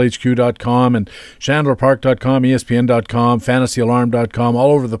BaseballHQ.com and ChandlerPark.com, ESPN.com, FantasyAlarm.com,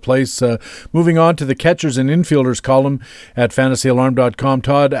 all over the place. Moving on to the catchers and infielders column at FantasyAlarm.com.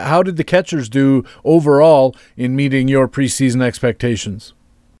 Todd, how did the catchers do overall in meeting your preseason expectations?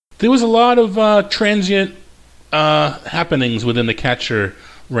 There was a lot of transient happenings within the catcher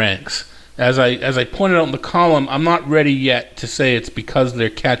ranks. As I pointed out in the column, I'm not ready yet to say it's because they're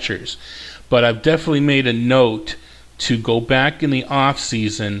catchers, but I've definitely made a note to go back in the off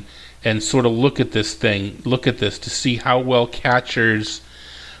season and sort of look at this to see how well catchers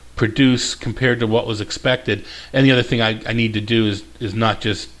produce compared to what was expected. And the other thing I need to do is not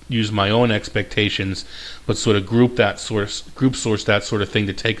just use my own expectations, but sort of group source that sort of thing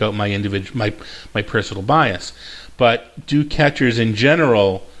to take out my personal bias. But do catchers in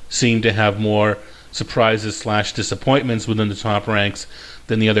general seem to have more surprises / disappointments within the top ranks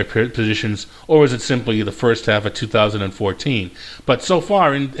than the other positions, or was it simply the first half of 2014? But so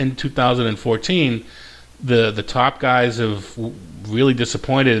far in 2014, the top guys have really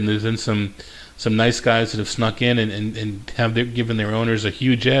disappointed, and there's been some nice guys that have snuck in and have given their owners a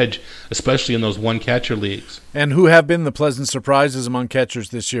huge edge, especially in those one catcher leagues. And who have been the pleasant surprises among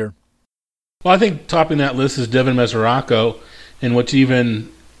catchers this year? Well, I think topping that list is Devin Mesoraco, and what's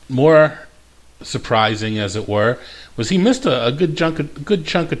even more surprising, as it were, was he missed a good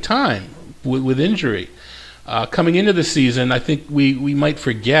chunk of time with injury. Coming into the season, I think we might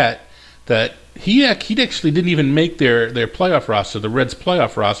forget that he actually didn't even make their playoff roster, the Reds'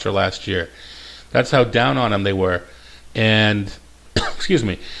 playoff roster last year. That's how down on him they were. And excuse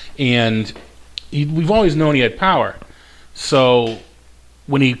me. And we've always known he had power. So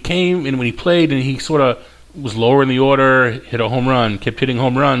when he came and when he played and he sort of was lower in the order, hit a home run, kept hitting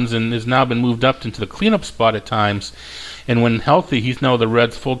home runs, and has now been moved up into the cleanup spot at times. And when healthy, he's now the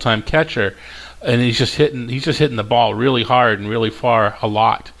Reds' full-time catcher, and he's just hitting the ball really hard and really far a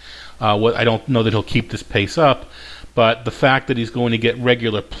lot. I don't know that he'll keep this pace up, but the fact that he's going to get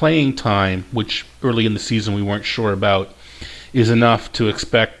regular playing time, which early in the season we weren't sure about, is enough to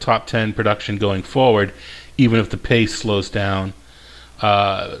expect top 10 production going forward, even if the pace slows down.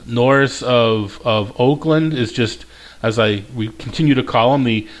 Norris of Oakland is just, as we continue to call him,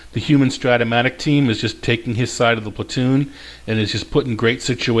 the human Stratomatic team, is just taking his side of the platoon and is just put in great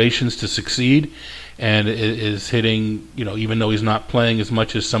situations to succeed, and is hitting, even though he's not playing as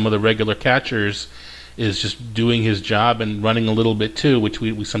much as some of the regular catchers, is just doing his job and running a little bit too, which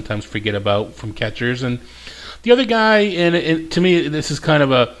we sometimes forget about from catchers. And the other guy, and to me this is kind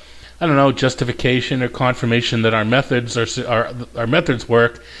of a, I don't know, justification or confirmation that our methods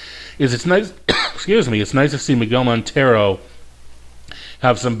work, is it's nice it's nice to see Miguel Montero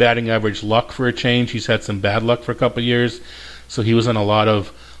have some batting average luck for a change. He's had some bad luck for a couple of years, so he was on a lot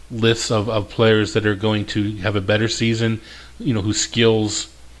of lists of players that are going to have a better season, whose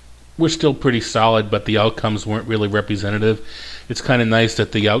skills were still pretty solid, but the outcomes weren't really representative. It's kind of nice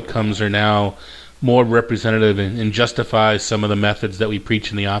that the outcomes are now more representative and justifies some of the methods that we preach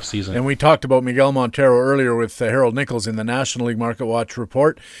in the offseason. And we talked about Miguel Montero earlier with Harold Nichols in the National League Market Watch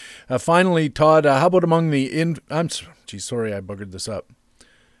report. Finally, Todd, how about among the sorry I buggered this up.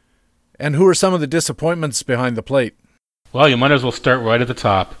 And who are some of the disappointments behind the plate? Well, you might as well start right at the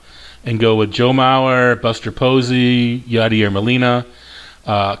top and go with Joe Mauer, Buster Posey, Yadier Molina.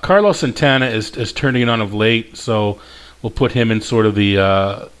 Carlos Santana is turning it on of late, so we'll put him in sort of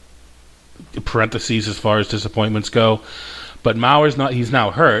the parentheses as far as disappointments go. But Mauer's not; he's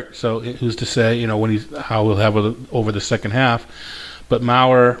now hurt, so who's to say, how we'll have it over the second half. But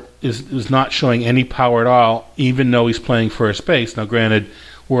Mauer is not showing any power at all, even though he's playing first base. Now, granted,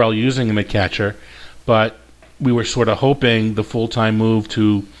 we're all using him at catcher, but we were sort of hoping the full-time move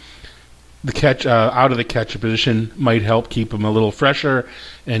to the catch out of the catcher position might help keep him a little fresher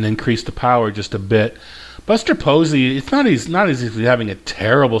and increase the power just a bit. Buster Posey, he's not as if he's having a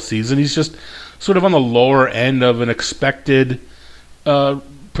terrible season. He's just sort of on the lower end of an expected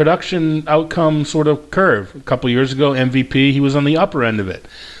production outcome sort of curve. A couple years ago, MVP, he was on the upper end of it.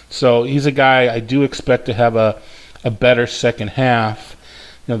 So he's a guy I do expect to have a better second half.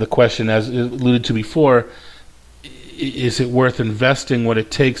 The question, as alluded to before, is it worth investing what it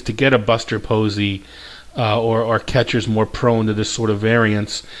takes to get a Buster Posey or catchers more prone to this sort of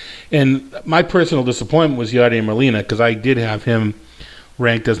variance? And my personal disappointment was Yadier Molina, because I did have him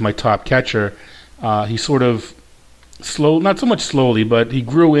ranked as my top catcher. He sort of not so much slowly, but he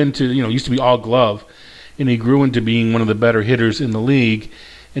grew into, used to be all glove, and he grew into being one of the better hitters in the league,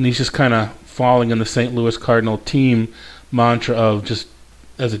 and he's just kind of falling in the St. Louis Cardinal team mantra of just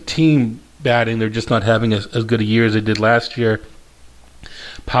as a team batting, they're just not having as good a year as they did last year.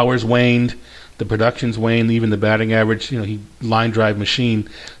 Power's waned, the production's waned, even the batting average, he line drive machine,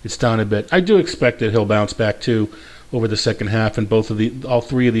 it's down a bit. I do expect that he'll bounce back too over the second half, and all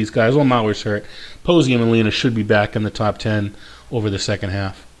three of these guys, well, Mauer's hurt, Posey and Molina should be back in the top 10 over the second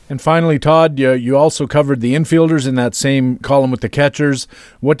half. And finally, Todd, you also covered the infielders in that same column with the catchers.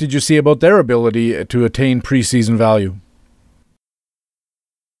 What did you see about their ability to attain preseason value?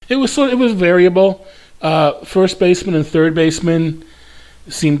 It was variable. First baseman and third baseman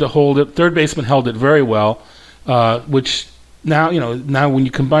seemed to hold it. Third baseman held it very well, which now when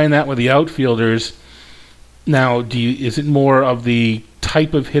you combine that with the outfielders, now is it more of the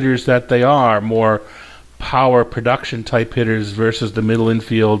type of hitters that they are, more power production type hitters versus the middle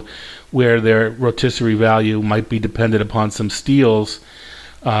infield, where their rotisserie value might be dependent upon some steals,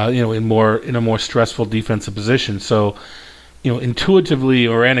 in a more stressful defensive position. So, intuitively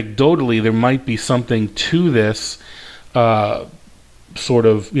or anecdotally, there might be something to this sort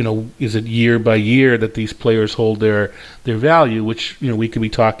of, is it year by year that these players hold their value, which, we could be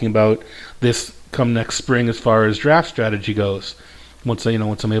talking about this come next spring as far as draft strategy goes, once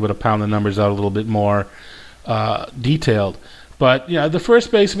I'm able to pound the numbers out a little bit more detailed. But, the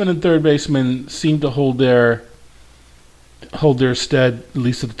first baseman and third baseman seem to hold their stead, at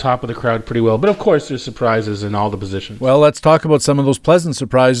least at the top of the crowd, pretty well. But, of course, there's surprises in all the positions. Well, let's talk about some of those pleasant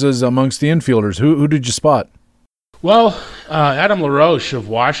surprises amongst the infielders. Who did you spot? Well, Adam LaRoche of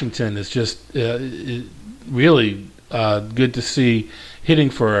Washington is just really good to see,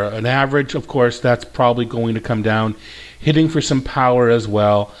 hitting for an average. Of course, that's probably going to come down. Hitting for some power as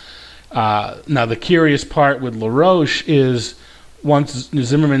well. Now, the curious part with LaRoche is once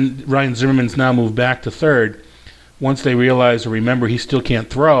Ryan Zimmerman's now moved back to third, once they realize or remember he still can't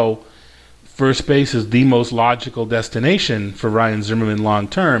throw, first base is the most logical destination for Ryan Zimmerman long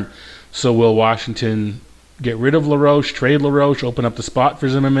term. So will Washington get rid of LaRoche, trade LaRoche, open up the spot for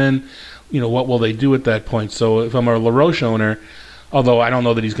Zimmerman? What will they do at that point? So if I'm a LaRoche owner, although I don't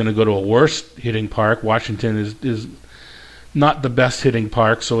know that he's going to go to a worse hitting park, Washington is not the best hitting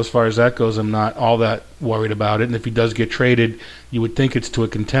park, so as far as that goes, I'm not all that worried about it. And if he does get traded, you would think it's to a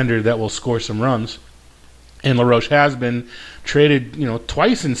contender that will score some runs. And LaRoche has been traded,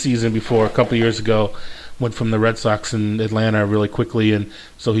 twice in season before. A couple of years ago, went from the Red Sox in Atlanta really quickly, and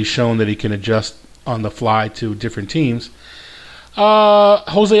so he's shown that he can adjust on the fly to different teams.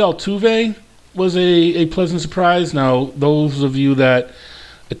 Jose Altuve was a pleasant surprise. Now, those of you that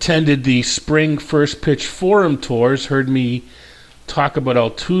attended the spring first pitch forum tours heard me talk about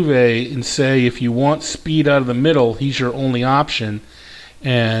Altuve and say if you want speed out of the middle, he's your only option.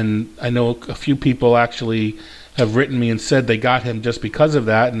 And I know a few people actually have written me and said they got him just because of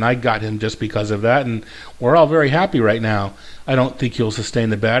that, and I got him just because of that, and we're all very happy right now. I don't think he'll sustain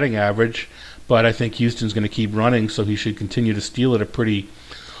the batting average, but I think Houston's going to keep running, so he should continue to steal at a pretty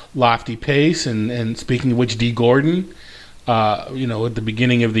lofty pace. And speaking of which, D. Gordon, at the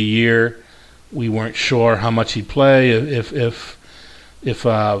beginning of the year, we weren't sure how much he'd play, if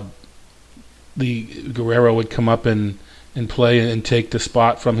the Guerrero would come up and play and take the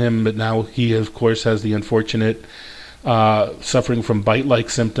spot from him, but now he, of course, has the unfortunate suffering from bite-like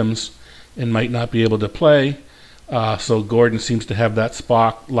symptoms and might not be able to play. So Gordon seems to have that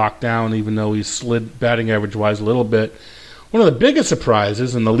spot locked down, even though he's slid batting average-wise a little bit. One of the biggest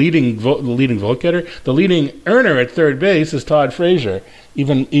surprises, and the leading vote getter, the leading earner at third base is Todd Frazier,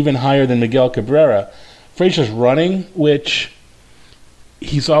 even higher than Miguel Cabrera. Frazier's running, which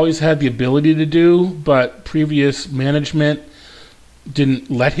he's always had the ability to do, but previous management didn't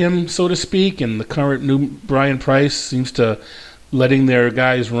let him, so to speak, and the current new Brian Price seems to letting their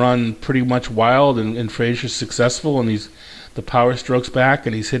guys run pretty much wild, and Frazier's successful, and he's the power strokes back,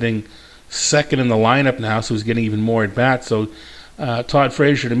 and he's hitting second in the lineup now, so he's getting even more at bats. So Todd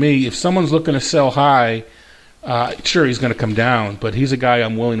Frazier, to me, if someone's looking to sell high, sure, he's going to come down, but he's a guy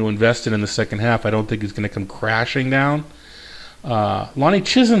I'm willing to invest in the second half. I don't think he's going to come crashing down. Lonnie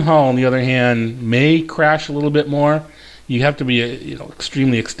Chisenhall, on the other hand, may crash a little bit more. You have to be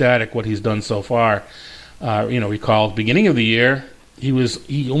extremely ecstatic what he's done so far. Recall at the beginning of the year, he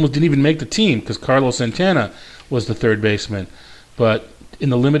almost didn't even make the team because Carlos Santana was the third baseman. But in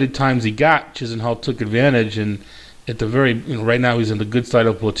the limited times he got, Chisenhall took advantage, and at the right now he's in the good side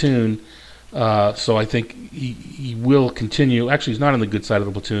of the platoon. So I think he will continue. Actually, he's not on the good side of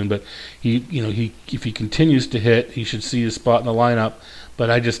the platoon, but if he continues to hit, he should see his spot in the lineup. But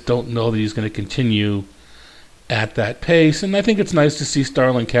I just don't know that he's going to continue at that pace. And I think it's nice to see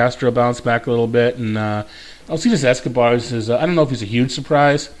Starlin Castro bounce back a little bit. And Alcides Escobar is I don't know if he's a huge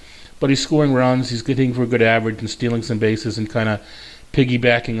surprise, but he's scoring runs. He's hitting for a good average and stealing some bases and kind of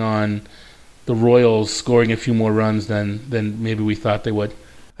piggybacking on the Royals scoring a few more runs than maybe we thought they would.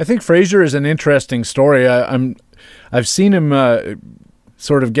 I think Frazier is an interesting story. I've seen him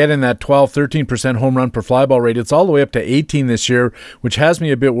sort of get in that 12-13% home run per fly ball rate. It's all the way up to 18 this year, which has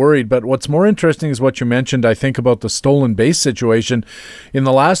me a bit worried. But what's more interesting is what you mentioned, I think, about the stolen base situation. In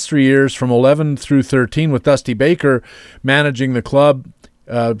the last 3 years, from 11 through 13, with Dusty Baker managing the club,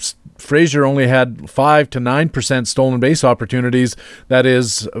 Frazier only had 5 to 9% stolen base opportunities. That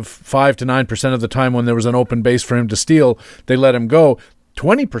is 5 to 9% of the time when there was an open base for him to steal, they let him go.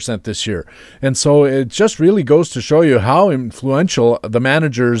 20% this year. And so it just really goes to show you how influential the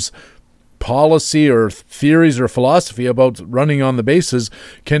manager's policy or theories or philosophy about running on the bases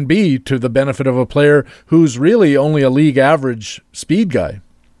can be to the benefit of a player who's really only a league average speed guy.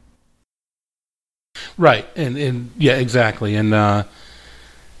 Right. And yeah, exactly. And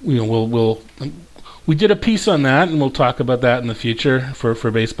we did a piece on that, and we'll talk about that in the future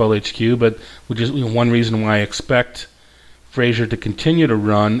for Baseball HQ, but one reason why I expect Frazier to continue to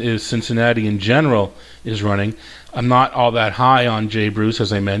run is Cincinnati in general is running. I'm not all that high on Jay Bruce,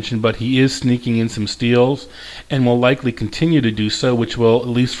 as I mentioned, but he is sneaking in some steals and will likely continue to do so, which will, at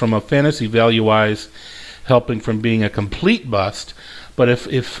least from a fantasy value-wise, helping from being a complete bust. But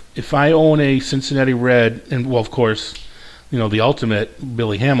if I own a Cincinnati Red, and well, of course, the ultimate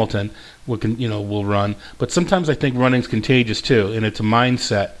Billy Hamilton will run. But sometimes I think running's contagious too, and it's a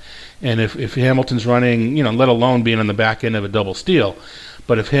mindset. And if Hamilton's running, let alone being on the back end of a double steal,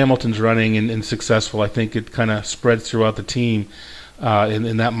 but if Hamilton's running and successful, I think it kind of spreads throughout the team,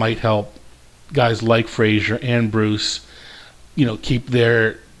 and that might help guys like Frazier and Bruce, keep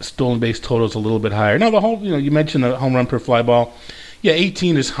their stolen base totals a little bit higher. Now, the whole, you mentioned the home run per fly ball. Yeah,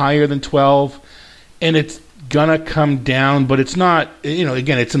 18 is higher than 12, and it's gonna come down, but it's not,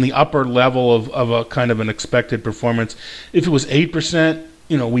 again, it's in the upper level of a kind of an expected performance. If it was 8%,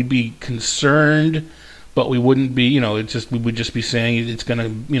 we'd be concerned, but we wouldn't be, we would just be saying it's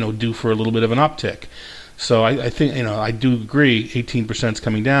going to, do for a little bit of an uptick. So I think, I do agree 18% is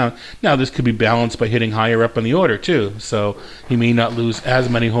coming down. Now, this could be balanced by hitting higher up in the order, too. So he may not lose as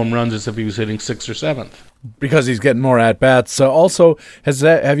many home runs as if he was hitting 6th or 7th. Because he's getting more at-bats. Also,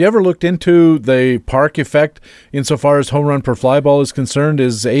 have you ever looked into the park effect insofar as home run per fly ball is concerned?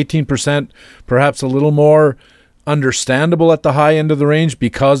 Is 18% perhaps a little more understandable at the high end of the range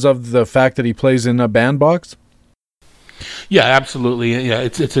because of the fact that he plays in a bandbox? Yeah, absolutely. Yeah,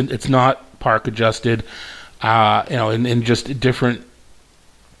 it's not park adjusted, and just different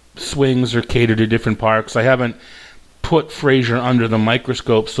swings are catered to different parks. I haven't put Frazier under the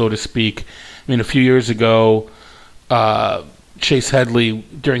microscope, so to speak. I mean, a few years ago, Chase Headley,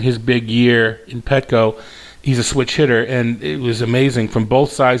 during his big year in Petco, he's a switch hitter, and it was amazing from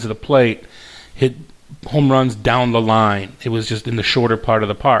both sides of the plate, hit home runs down the line. It was just in the shorter part of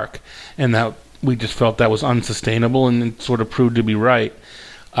the park, and that we just felt that was unsustainable, and it sort of proved to be right.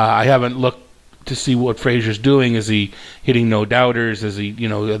 I haven't looked to see what Frazier's doing. Is he hitting no doubters? Is he,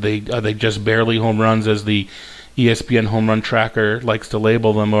 are they just barely home runs, as the ESPN home run tracker likes to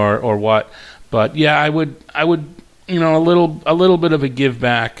label them, or what? But yeah, I would, a little bit of a give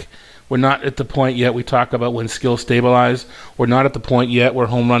back. We're not at the point yet. We talk about when skills stabilize. We're not at the point yet where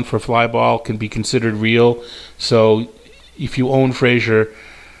home run for fly ball can be considered real. So if you own Frazier,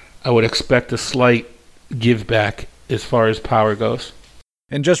 I would expect a slight give back as far as power goes.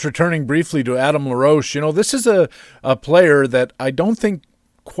 And just returning briefly to Adam LaRoche, this is a player that I don't think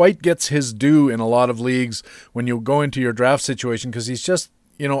quite gets his due in a lot of leagues when you go into your draft situation, because he's just,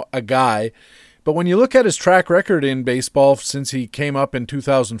 a guy. But when you look at his track record in baseball since he came up in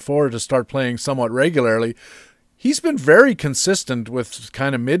 2004 to start playing somewhat regularly, he's been very consistent with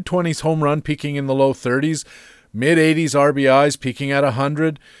kind of mid-20s home run peaking in the low 30s, mid-80s RBIs peaking at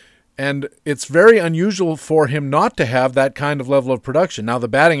 100. And it's very unusual for him not to have that kind of level of production. Now, the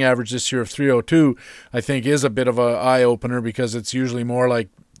batting average this year of 302, I think, is a bit of an eye-opener, because it's usually more like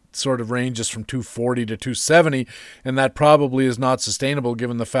sort of ranges from 240 to 270, and that probably is not sustainable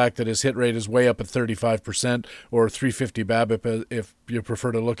given the fact that his hit rate is way up at 35%, or 350 BABIP if you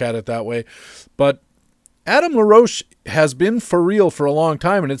prefer to look at it that way. But Adam LaRoche has been for real for a long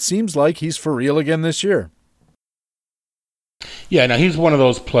time, and it seems like he's for real again this year. Yeah, now he's one of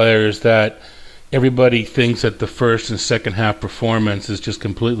those players that everybody thinks that the first and second half performance is just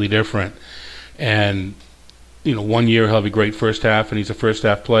completely different. And, 1 year he'll have a great first half and he's a first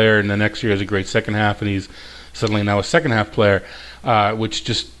half player, and the next year has a great second half and he's suddenly now a second half player, which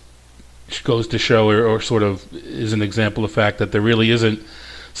just goes to show or sort of is an example of the fact that there really isn't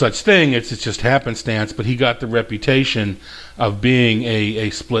such thing. It's just happenstance, but he got the reputation of being a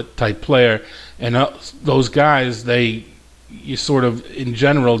split type player. And those guys, you sort of, in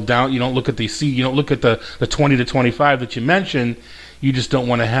general, you don't look at the 20 to 25 that you mentioned. You just don't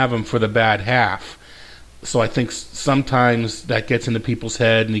want to have him for the bad half. So I think sometimes that gets into people's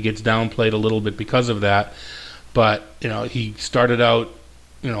head and he gets downplayed a little bit because of that. But, he started out,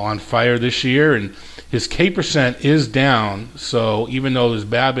 on fire this year, and his K percent is down. So even though his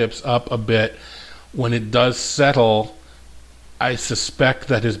BABIP's up a bit, when it does settle, I suspect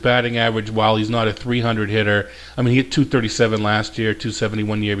that his batting average, while he's not a 300 hitter, he hit 237 last year,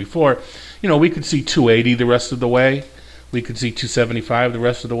 271 year before. We could see 280 the rest of the way. We could see 275 the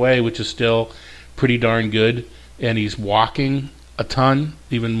rest of the way, which is still pretty darn good. And he's walking a ton,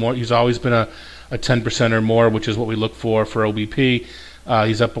 even more. He's always been a 10% or more, which is what we look for OBP.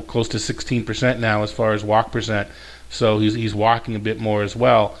 He's up close to 16% now as far as walk percent. So he's walking a bit more as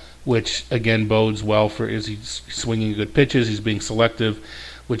well, which again bodes well for he's swinging good pitches, he's being selective,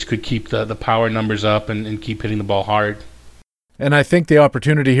 which could keep the power numbers up and keep hitting the ball hard. And I think the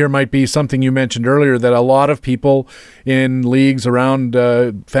opportunity here might be something you mentioned earlier, that a lot of people in leagues around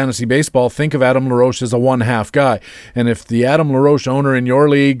fantasy baseball think of Adam LaRoche as a one-half guy. And if the Adam LaRoche owner in your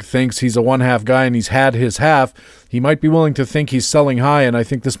league thinks he's a one-half guy and he's had his half, he might be willing to think he's selling high. And I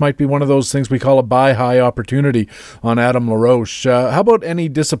think this might be one of those things we call a buy-high opportunity on Adam LaRoche. How about any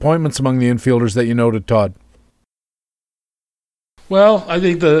disappointments among the infielders that you noted, Todd? Well, I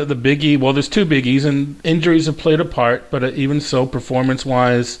think the biggie, there's two biggies, and injuries have played a part, but even so,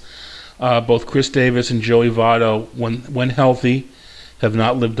 performance-wise, both Chris Davis and Joey Votto, when healthy, have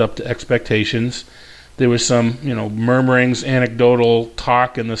not lived up to expectations. There was some, murmurings, anecdotal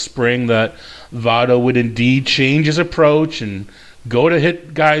talk in the spring that Votto would indeed change his approach and go to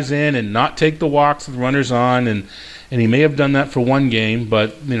hit guys in and not take the walks with runners on, and he may have done that for one game,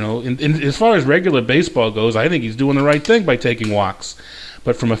 but as far as regular baseball goes, I think he's doing the right thing by taking walks.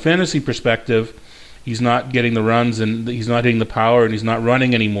 But from a fantasy perspective, he's not getting the runs, and he's not hitting the power, and he's not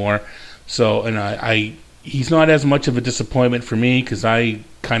running anymore. So, and he's not as much of a disappointment for me, because I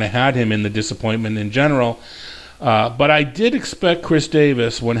kind of had him in the disappointment in general. But I did expect Chris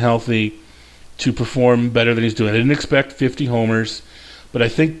Davis, when healthy, to perform better than he's doing. I didn't expect 50 homers, but I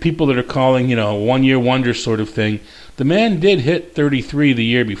think people that are calling, a one-year wonder sort of thing, the man did hit 33 the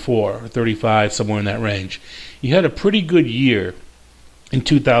year before, or 35, somewhere in that range. He had a pretty good year in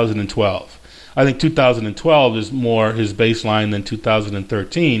 2012. I think 2012 is more his baseline than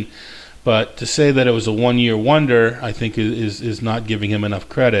 2013, but to say that it was a one-year wonder, I think is not giving him enough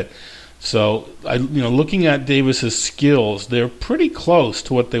credit. So, looking at Davis's skills, they're pretty close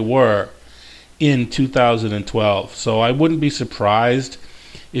to what they were in 2012. So I wouldn't be surprised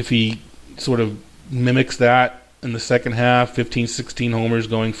if he sort of mimics that in the second half, 15, 16 homers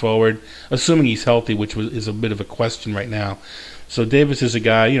going forward, assuming he's healthy, which is a bit of a question right now. So Davis is a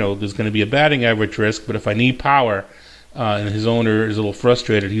guy, there's going to be a batting average risk, but if I need power, and his owner is a little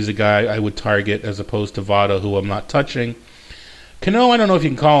frustrated, he's a guy I would target as opposed to Votto, who I'm not touching. Cano, I don't know if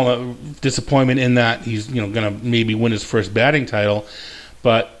you can call him a disappointment in that he's going to maybe win his first batting title,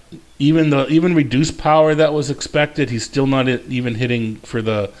 but even reduced power that was expected, he's still not even hitting for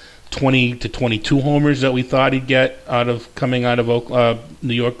the 20 to 22 homers that we thought he'd get coming out of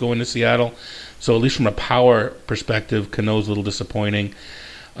New York going to Seattle. So at least from a power perspective, Cano's a little disappointing.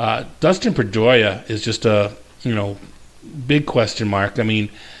 Dustin Pedroia is just a big question mark. I mean,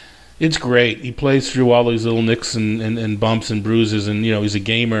 It's great. He plays through all these little nicks and bumps and bruises, and he's a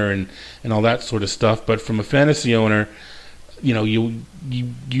gamer and all that sort of stuff. But from a fantasy owner, you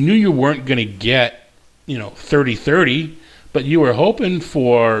knew you weren't going to get 30-30, but you were hoping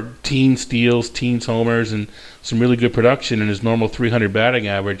for teen steals, teens homers, and some really good production in his normal 300 batting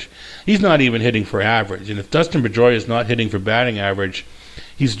average. He's not even hitting for average, and if Dustin Pedroia is not hitting for batting average,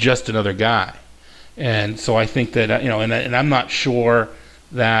 he's just another guy. And so I think that and I'm not sure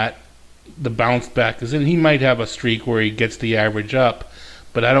that the bounce back is in. He might have a streak where he gets the average up,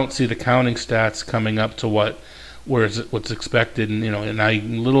 but I don't see the counting stats coming up to what's expected. And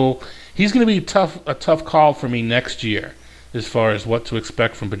he's going to be a tough call for me next year as far as what to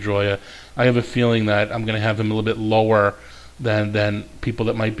expect from Pedroia. I have a feeling that I'm going to have him a little bit lower than people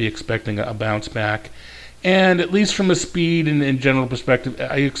that might be expecting a bounce back. And at least from a speed and general perspective,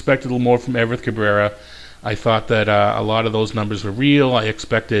 I expected a little more from Everett Cabrera. I thought that a lot of those numbers were real. I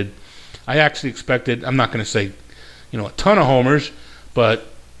actually expected, I'm not going to say, a ton of homers, but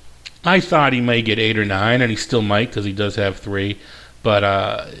I thought he may get 8 or 9, and he still might because he does have 3.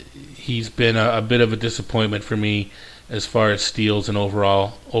 But he's been a bit of a disappointment for me as far as steals and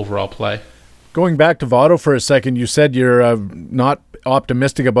overall play. Going back to Votto for a second, you said you're not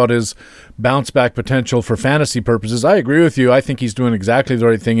optimistic about his bounce-back potential for fantasy purposes. I agree with you. I think he's doing exactly the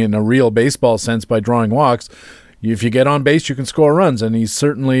right thing in a real baseball sense by drawing walks. If you get on base, you can score runs, and he's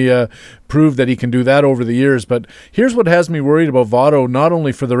certainly proved that he can do that over the years. But here's what has me worried about Votto, not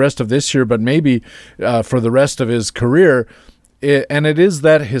only for the rest of this year, but maybe for the rest of his career. And it is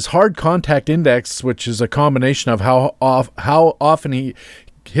that his hard contact index, which is a combination of how often he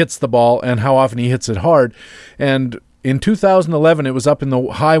hits the ball and how often he hits it hard. And in 2011, it was up in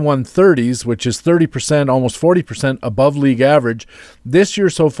the high 130s, which is 30%, almost 40% above league average. This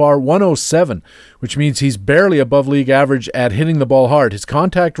year so far, 107, which means he's barely above league average at hitting the ball hard. His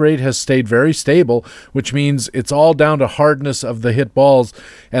contact rate has stayed very stable, which means it's all down to hardness of the hit balls.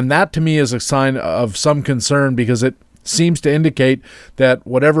 And that to me is a sign of some concern, because it seems to indicate that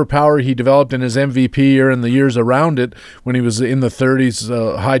whatever power he developed in his MVP year and the years around it, when he was in the 30s,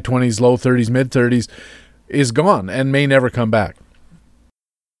 high 20s, low 30s, mid 30s, is gone and may never come back.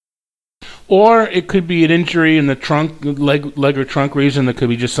 Or it could be an injury in the trunk, leg or trunk region. That could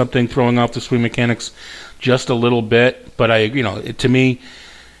be just something throwing off the swing mechanics just a little bit. But to me,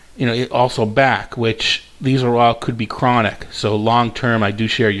 it also back, which these are all could be chronic. So long term, I do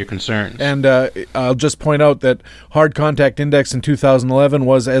share your concerns. And I'll just point out that hard contact index in 2011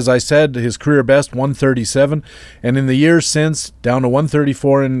 was, as I said, his career best, 137. And in the years since, down to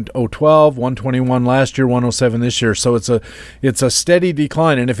 134 in 2012, 121 last year, 107 this year. So it's a steady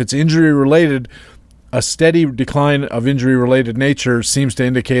decline. And if it's injury related, a steady decline of injury-related nature seems to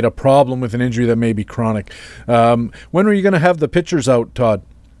indicate a problem with an injury that may be chronic. When are you going to have the pitchers out, Todd?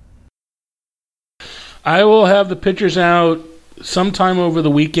 I will have the pitchers out sometime over the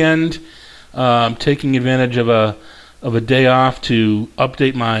weekend, taking advantage of a day off to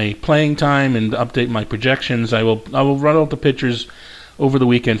update my playing time and update my projections. I will run out the pitchers over the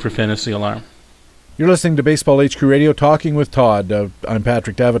weekend for Fantasy Alarm. You're listening to Baseball HQ Radio, Talking with Todd. I'm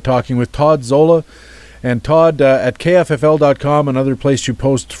Patrick Davitt, talking with Todd Zola. And Todd, at KFFL.com, another place you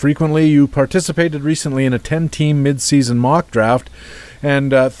post frequently, you participated recently in a 10-team mid-season mock draft.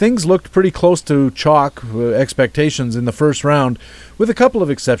 And things looked pretty close to chalk expectations in the first round, with a couple of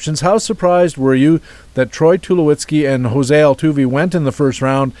exceptions. How surprised were you that Troy Tulowitzki and Jose Altuve went in the first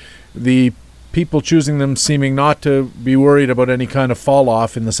round, the people choosing them seeming not to be worried about any kind of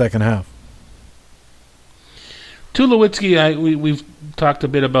fall-off in the second half? Tulowitzki, we've talked a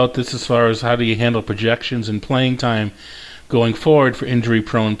bit about this as far as how do you handle projections and playing time going forward for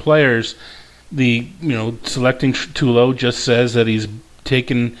injury-prone players. Selecting Tulo just says that he's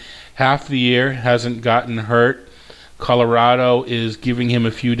taken half the year, hasn't gotten hurt. Colorado is giving him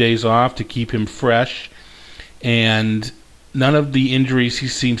a few days off to keep him fresh, and none of the injuries he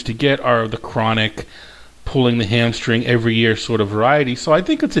seems to get are the chronic pulling the hamstring every year sort of variety. So I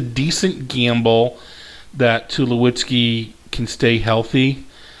think it's a decent gamble that Tulowitzki can stay healthy,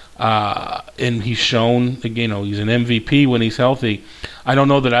 and he's shown, again, he's an MVP when he's healthy. I don't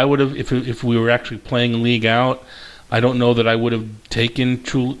know that I would have, if we were actually playing league out, I don't know that I would have taken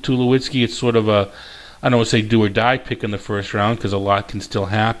Tulowitzki. It's sort of I don't want to say do or die pick in the first round, because a lot can still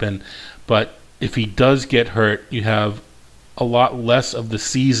happen. But if he does get hurt, you have a lot less of the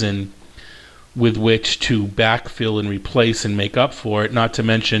season with which to backfill and replace and make up for it. Not to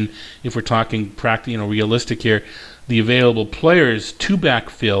mention, if we're talking realistic here, the available players to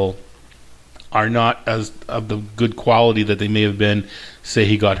backfill are not as of the good quality that they may have been, say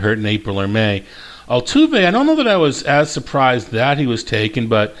he got hurt in April or May. Altuve, I don't know that I was as surprised that he was taken,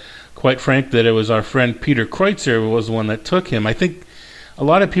 but quite frank, that it was our friend Peter Kreutzer was the one that took him. I think a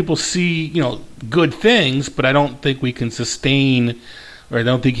lot of people see, good things, but I don't think we can sustain, or I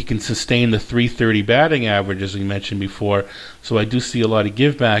don't think he can sustain the 330 batting average, as we mentioned before. So I do see a lot of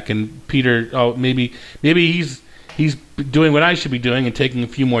give back. And Peter, maybe he's doing what I should be doing and taking a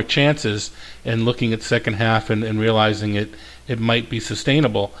few more chances and looking at second half and realizing it might be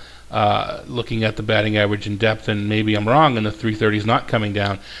sustainable. Looking at the batting average in depth, and maybe I'm wrong and the 330 is not coming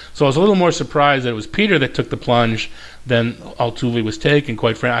down. So I was a little more surprised that it was Peter that took the plunge than Altuve was taken.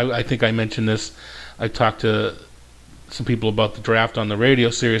 Quite frankly, I think I mentioned this. I talked to some people about the draft on the radio,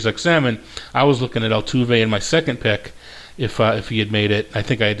 Sirius XM, and I was looking at Altuve in my second pick if he had made it. I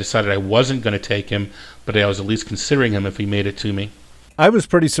think I had decided I wasn't going to take him, but I was at least considering him if he made it to me. I was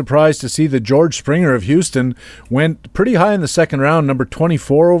pretty surprised to see that George Springer of Houston went pretty high in the second round, number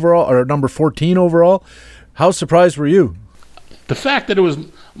 24 overall, or number 14 overall. How surprised were you? The fact that it was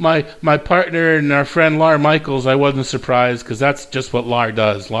my partner and our friend Lar Michaels, I wasn't surprised, because that's just what Lar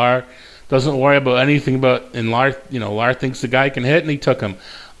does. Lar doesn't worry about anything and Lar thinks the guy can hit, and he took him.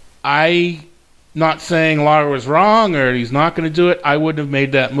 Not saying Lar was wrong or he's not going to do it. I wouldn't have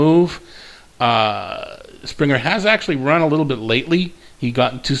made that move. Springer has actually run a little bit lately. He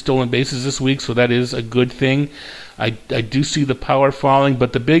got 2 stolen bases this week, so that is a good thing. I do see the power falling,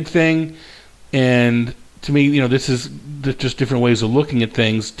 but the big thing, and to me, this is just different ways of looking at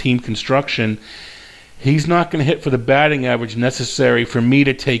things, team construction. He's not going to hit for the batting average necessary for me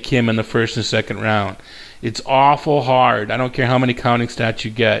to take him in the first and second round. It's awful hard. I don't care how many counting stats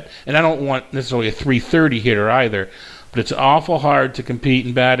you get, and I don't want necessarily a 330 hitter either, but it's awful hard to compete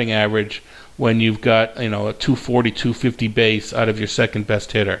in batting average when you've got a 240, 250 base out of your second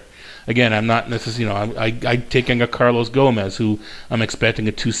best hitter. Again, I'm not necessarily, I'm taking a Carlos Gomez, who I'm expecting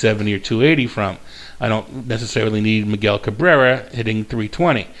a 270 or 280 from. I don't necessarily need Miguel Cabrera hitting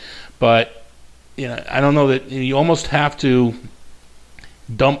 320. But, I don't know that you almost have to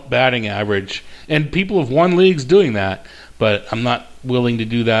dump batting average. And people have won leagues doing that, but I'm not willing to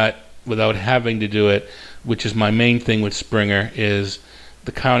do that without having to do it, which is my main thing with Springer, is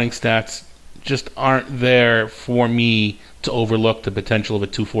the counting stats just aren't there for me to overlook the potential of a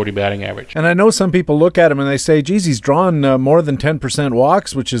 240 batting average. And I know some people look at him and they say, geez, he's drawn more than 10%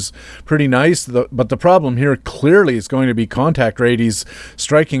 walks, which is pretty nice. But the problem here clearly is going to be contact rate. He's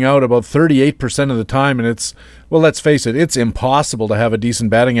striking out about 38% of the time, and let's face it, it's impossible to have a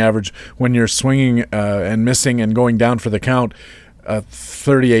decent batting average when you're swinging and missing and going down for the count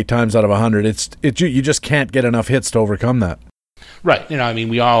 38 times out of 100. You just can't get enough hits to overcome that. Right.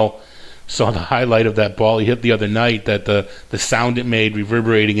 We all saw the highlight of that ball he hit the other night, that the sound it made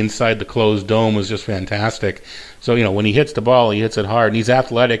reverberating inside the closed dome was just fantastic. So, when he hits the ball, he hits it hard, and he's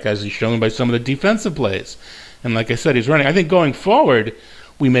athletic, as he's shown by some of the defensive plays. And like I said, he's running. I think going forward,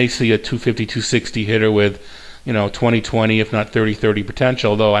 we may see a 250, 260 hitter with, 20-20, if not 30-30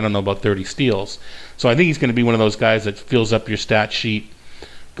 potential, though I don't know about 30 steals. So I think he's going to be one of those guys that fills up your stat sheet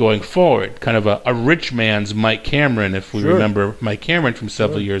going forward, kind of a rich man's Mike Cameron, if we remember Mike Cameron from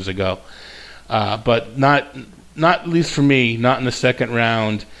several years ago. But not at least for me, not in the second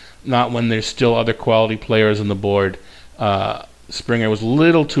round, not when there's still other quality players on the board. Springer was a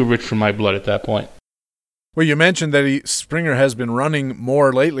little too rich for my blood at that point. Well, you mentioned that Springer has been running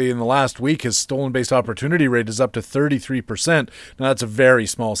more lately. In the last week, his stolen base opportunity rate is up to 33%. Now, that's a very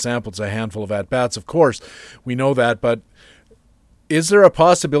small sample. It's a handful of at-bats, of course. We know that, but is there a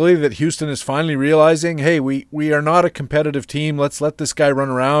possibility that Houston is finally realizing, hey, we are not a competitive team. Let's let this guy run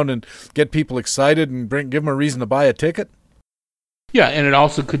around and get people excited and give him a reason to buy a ticket? Yeah, and it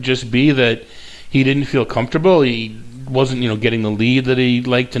also could just be that he didn't feel comfortable. He wasn't, getting the lead that he'd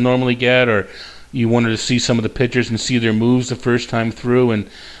like to normally get, or you wanted to see some of the pitchers and see their moves the first time through, and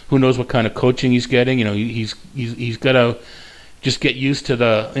who knows what kind of coaching he's getting. He's got to just get used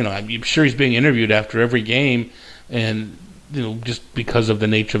to I'm sure he's being interviewed after every game, and just because of the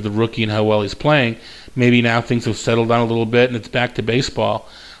nature of the rookie and how well he's playing, maybe now things have settled down a little bit and it's back to baseball.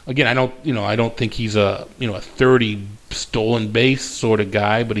 Again, I don't think he's a 30 stolen base sort of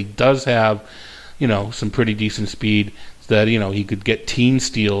guy, but he does have, some pretty decent speed that, he could get teen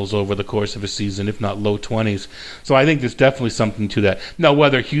steals over the course of a season, if not low 20s. So I think there's definitely something to that. Now,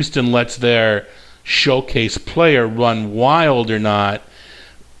 whether Houston lets their showcase player run wild or not,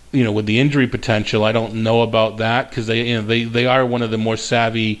 with the injury potential, I don't know about that, because they are one of the more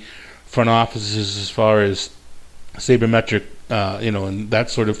savvy front offices as far as sabermetric, and that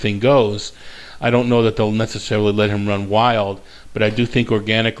sort of thing goes. I don't know that they'll necessarily let him run wild, but I do think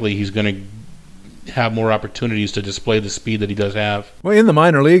organically he's going to have more opportunities to display the speed that he does have. Well, in the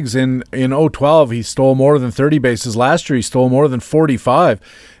minor leagues, in 012, he stole more than 30 bases. Last year, he stole more than 45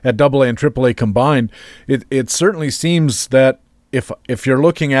 at AA and AAA combined. It certainly seems that if you're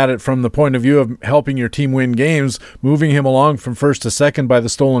looking at it from the point of view of helping your team win games, moving him along from first to second by the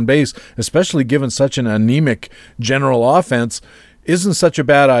stolen base, especially given such an anemic general offense, isn't such a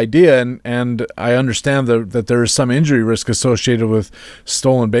bad idea, and I understand that there is some injury risk associated with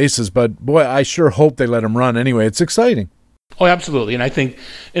stolen bases, but boy, I sure hope they let him run anyway. It's exciting. Oh, absolutely, and I think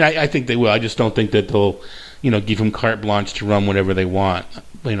they will. I just don't think that they'll, give him carte blanche to run whatever they want.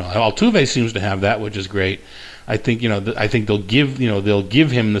 Altuve seems to have that, which is great. I think they'll give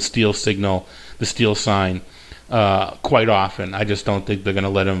him the steal signal, the steal sign, quite often. I just don't think they're going to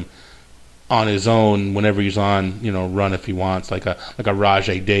let him on his own whenever he's on, run if he wants, like a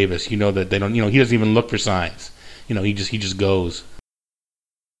Rajai Davis. That they don't, he doesn't even look for signs. He just goes.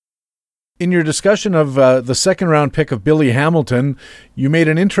 In your discussion of the second-round pick of Billy Hamilton, you made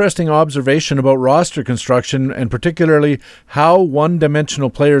an interesting observation about roster construction and particularly how one-dimensional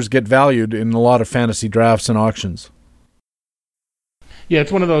players get valued in a lot of fantasy drafts and auctions. Yeah,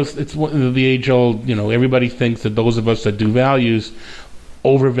 it's one of those. It's one of the age-old. Everybody thinks that those of us that do values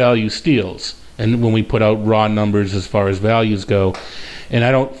overvalue steals, and when we put out raw numbers as far as values go, and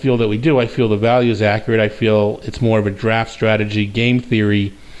I don't feel that we do. I feel the value is accurate. I feel it's more of a draft strategy, game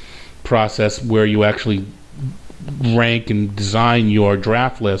theory process where you actually rank and design your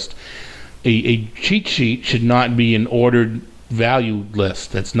draft list. A cheat sheet should not be an ordered value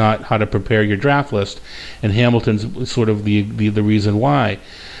list. That's not how to prepare your draft list, and Hamilton's sort of the reason why.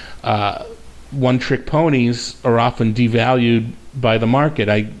 One-trick ponies are often devalued by the market.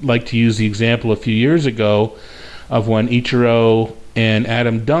 I like to use the example a few years ago of when Ichiro and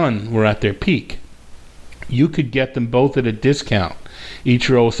Adam Dunn were at their peak. You could get them both at a discount.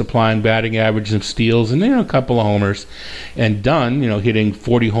 Ichiro supplying batting average and steals and a couple of homers, and Dunn, hitting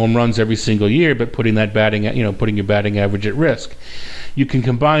 40 home runs every single year, but putting that putting your batting average at risk. You can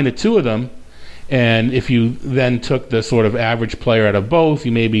combine the two of them, and if you then took the sort of average player out of both,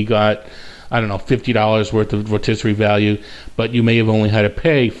 you maybe got, $50 worth of rotisserie value, but you may have only had to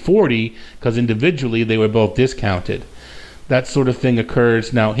pay $40 because individually they were both discounted. That sort of thing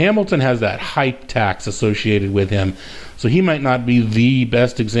occurs. Now, Hamilton has that hype tax associated with him, so he might not be the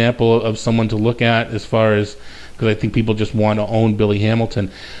best example of someone to look at as far as, because I think people just want to own Billy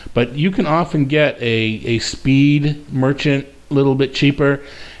Hamilton. But you can often get a speed merchant a little bit cheaper,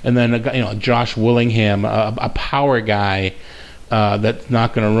 and then a guy, Josh Willingham, a power guy that's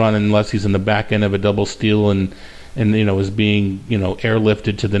not going to run unless he's in the back end of a double steal and is being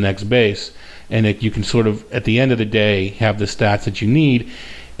airlifted to the next base. And you can sort of, at the end of the day, have the stats that you need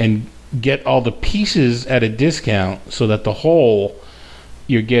and get all the pieces at a discount so that the whole,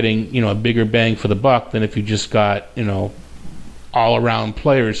 you're getting, a bigger bang for the buck than if you just got, all-around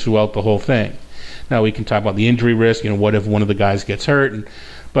players throughout the whole thing. Now, we can talk about the injury risk, what if one of the guys gets hurt?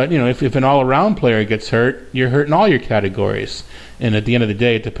 But, if an all-around player gets hurt, you're hurt in all your categories. And at the end of the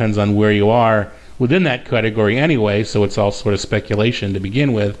day, it depends on where you are within that category anyway, so it's all sort of speculation to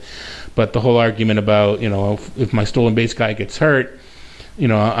begin with. But the whole argument about, if my stolen base guy gets hurt,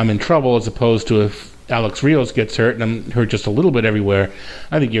 I'm in trouble, as opposed to if Alex Rios gets hurt and I'm hurt just a little bit everywhere,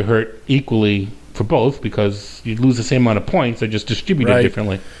 I think you're hurt equally for both because you lose the same amount of points. They're just distributed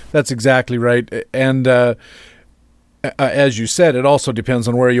differently. That's exactly right. And as you said, it also depends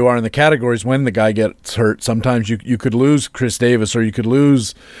on where you are in the categories when the guy gets hurt. Sometimes you could lose Chris Davis, or you could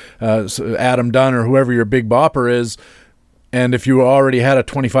lose Adam Dunn, or whoever your big bopper is. And if you already had a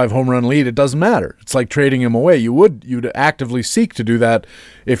 25 home run lead, it doesn't matter. It's like trading him away. You'd actively seek to do that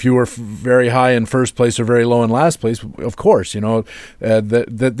if you were very high in first place or very low in last place. Of course,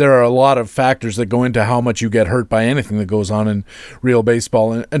 that there are a lot of factors that go into how much you get hurt by anything that goes on in real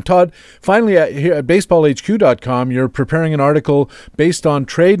baseball. And Todd, finally, here at BaseballHQ.com, you're preparing an article based on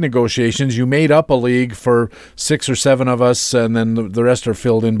trade negotiations. You made up a league for 6 or 7 of us, and then the rest are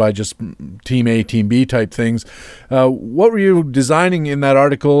filled in by just Team A, Team B type things. What were you designing in that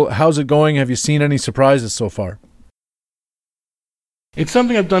article? How's it going? Have you seen any surprises so far? It's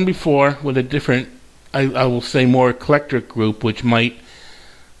something I've done before with a different, I will say, more eclectic group, which might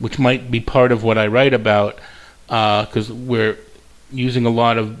be part of what I write about, because we're using a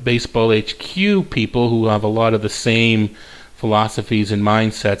lot of Baseball HQ people who have a lot of the same philosophies and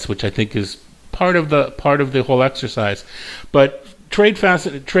mindsets, which I think is part of the whole exercise. But trade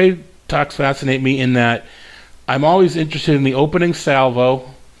talks fascinate me in that I'm always interested in the opening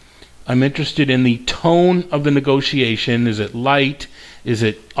salvo. I'm interested in the tone of the negotiation. Is it light? Is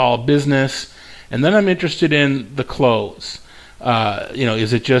it all business? And then I'm interested in the close.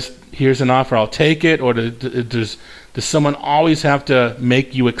 Is it just, here's an offer, I'll take it, or does someone always have to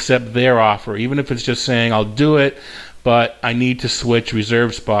make you accept their offer, even if it's just saying, I'll do it, but I need to switch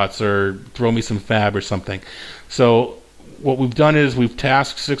reserve spots or throw me some fab or something. So what we've done is we've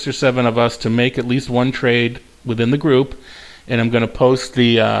tasked 6 or 7 of us to make at least one trade within the group, and I'm going to post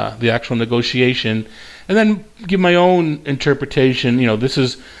the actual negotiation, and then give my own interpretation.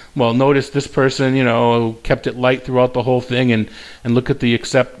 Notice this person, kept it light throughout the whole thing, and look at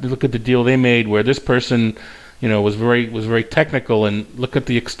the deal they made, where this person, was very technical, and look at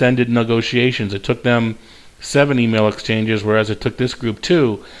the extended negotiations. It took them 7 email exchanges, whereas it took this group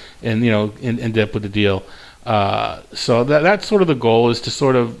 2, and in depth with the deal. So that's sort of the goal, is to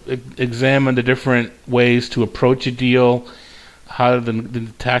sort of examine the different ways to approach a deal, how the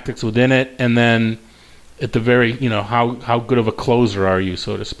tactics within it, and then at the very, how good of a closer are you,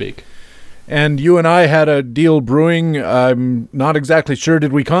 so to speak. And you and I had a deal brewing. I'm not exactly sure.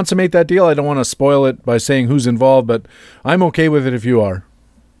 Did we consummate that deal? I don't want to spoil it by saying who's involved, but I'm okay with it if you are.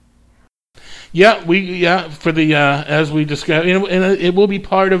 Yeah, for the as we discussed, and it will be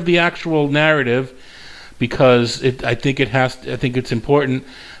part of the actual narrative, because I think it's important.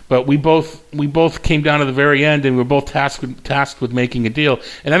 But we both came down to the very end, and we were both tasked with making a deal.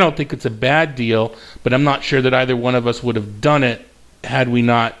 And I don't think it's a bad deal, but I'm not sure that either one of us would have done it had we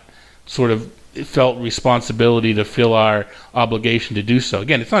not sort of felt responsibility to fill our obligation to do so.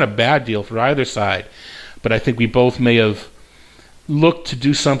 Again, it's not a bad deal for either side, but I think we both may have looked to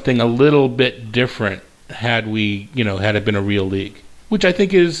do something a little bit different had it been a real league, which I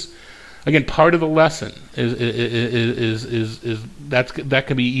think is, again, part of the lesson is that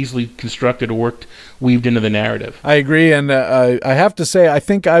can be easily constructed or weaved into the narrative. I agree, and I have to say, I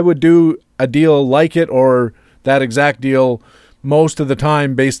think I would do a deal like it, or that exact deal, most of the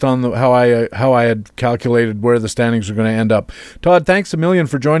time, based on how I had calculated where the standings are going to end up. Todd, thanks a million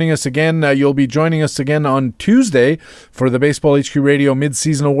for joining us again. You'll be joining us again on Tuesday for the Baseball HQ Radio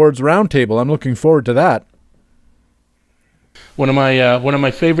Mid-Season Awards Roundtable. I'm looking forward to that. One of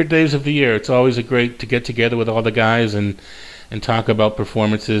my favorite days of the year. It's always great to get together with all the guys and talk about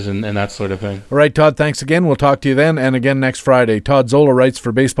performances and that sort of thing. All right, Todd, thanks again. We'll talk to you then and again next Friday. Todd Zola writes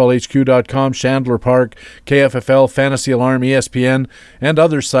for BaseballHQ.com, Chandler Park, KFFL, Fantasy Alarm, ESPN, and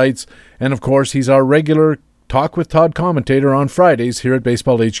other sites. And, of course, he's our regular Talk with Todd commentator on Fridays here at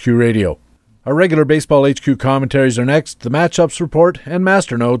Baseball HQ Radio. Our regular Baseball HQ commentaries are next, the matchups report, and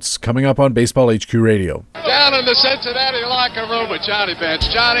master notes coming up on Baseball HQ Radio. Down in the Cincinnati locker room with Johnny Bench.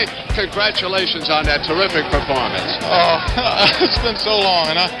 Johnny, congratulations on that terrific performance. Oh, it's been so long,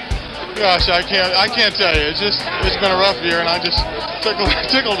 and I can't tell you. It's been a rough year, and I just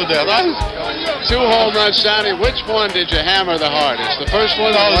tickled to death. 2 home runs, Johnny. Which one did you hammer the hardest? The first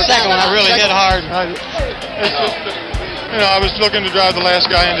one? No, the second one I really hit hard. I was looking to drive the last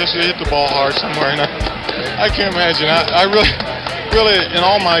guy and just hit the ball hard somewhere, and I can't imagine. I really, in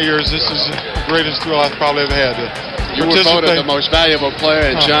all my years, this is the greatest thrill I've probably ever had. You were voted the most valuable player,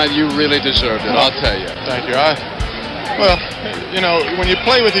 and John, you really deserved it, I'll tell you. Thank you. When you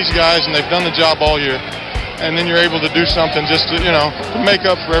play with these guys and they've done the job all year, and then you're able to do something just to make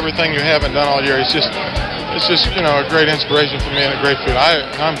up for everything you haven't done all year, it's just a great inspiration for me and a great feeling.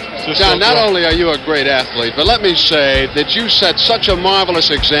 I'm just John, so not only are you a great athlete, but let me say that you set such a marvelous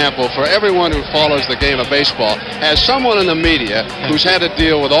example for everyone who follows the game of baseball. As someone in the media who's had to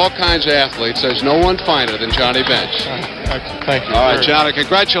deal with all kinds of athletes, there's no one finer than Johnny Bench. Thank you. All right, Johnny,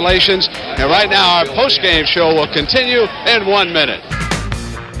 congratulations. And right now, our post-game show will continue in 1 minute.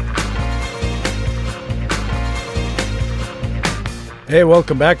 Hey,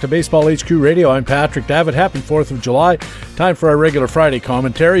 welcome back to Baseball HQ Radio. I'm Patrick Davitt. Happy 4th of July. Time for our regular Friday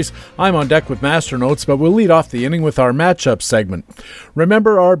commentaries. I'm on deck with master notes, but we'll lead off the inning with our matchup segment.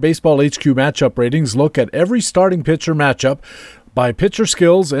 Remember, our Baseball HQ matchup ratings look at every starting pitcher matchup by pitcher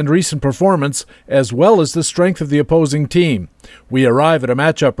skills and recent performance, as well as the strength of the opposing team. We arrive at a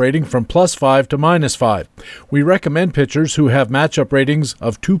matchup rating from +5 to -5. We recommend pitchers who have matchup ratings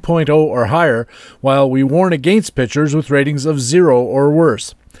of 2.0 or higher, while we warn against pitchers with ratings of 0 or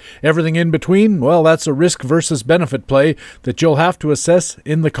worse. Everything in between, well, that's a risk versus benefit play that you'll have to assess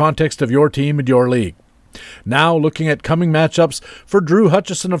in the context of your team and your league. Now looking at coming matchups for Drew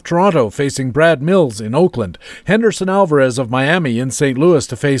Hutchison of Toronto facing Brad Mills in Oakland, Henderson Alvarez of Miami in St. Louis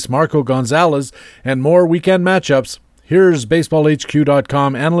to face Marco Gonzalez, and more weekend matchups. Here's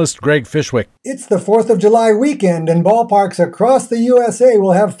BaseballHQ.com analyst Greg Fishwick. It's the 4th of July weekend, and ballparks across the USA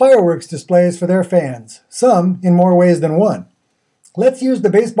will have fireworks displays for their fans, some in more ways than one. Let's use the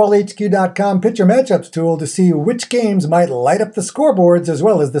BaseballHQ.com pitcher matchups tool to see which games might light up the scoreboards as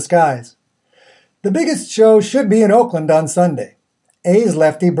well as the skies. The biggest show should be in Oakland on Sunday. A's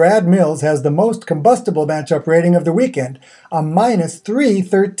lefty Brad Mills has the most combustible matchup rating of the weekend, a minus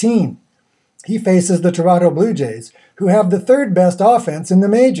 313. He faces the Toronto Blue Jays, who have the third best offense in the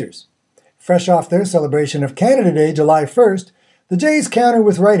majors. Fresh off their celebration of Canada Day, July 1st, the Jays counter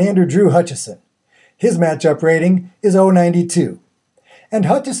with right-hander Drew Hutchison. His matchup rating is 092. And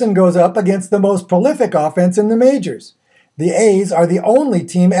Hutchison goes up against the most prolific offense in the majors. The A's are the only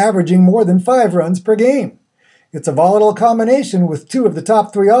team averaging more than 5 runs per game. It's a volatile combination with 2 of the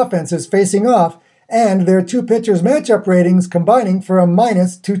top 3 offenses facing off and their 2 pitchers' matchup ratings combining for a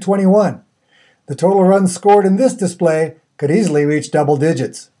minus 221. The total runs scored in this display could easily reach double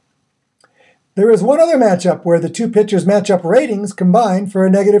digits. There is one other matchup where the 2 pitchers' matchup ratings combine for a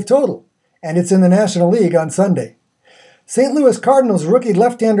negative total, and it's in the National League on Sunday. St. Louis Cardinals rookie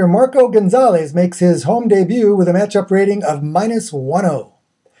left-hander Marco Gonzalez makes his home debut with a matchup rating of minus 10.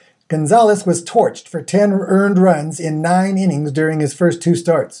 Gonzalez was torched for 10 earned runs in 9 innings during his first 2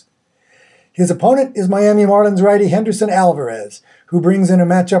 starts. His opponent is Miami Marlins righty Henderson Alvarez, who brings in a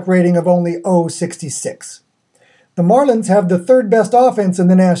matchup rating of only 0.66. The Marlins have the 3rd best offense in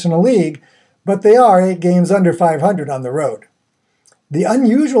the National League, but they are 8 games under 500 on the road. The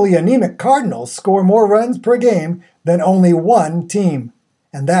unusually anemic Cardinals score more runs per game than only one team,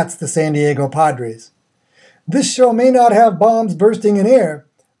 and that's the San Diego Padres. This show may not have bombs bursting in air,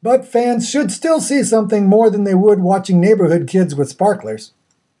 but fans should still see something more than they would watching neighborhood kids with sparklers.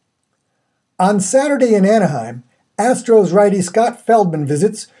 On Saturday in Anaheim, Astros righty Scott Feldman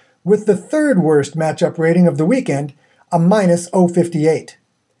visits with the 3rd worst matchup rating of the weekend, a minus 058.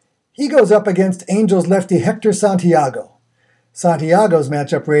 He goes up against Angels lefty Hector Santiago. Santiago's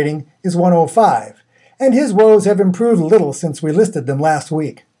matchup rating is 105, and his woes have improved little since we listed them last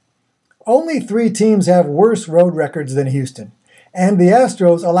week. Only 3 teams have worse road records than Houston, and the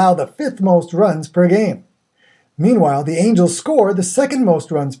Astros allow the 5th most runs per game. Meanwhile, the Angels score the 2nd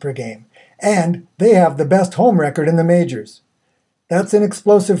most runs per game, and they have the best home record in the majors. That's an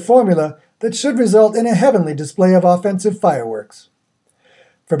explosive formula that should result in a heavenly display of offensive fireworks.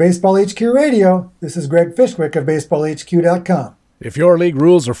 For Baseball HQ Radio, this is Greg Fishwick of BaseballHQ.com. If your league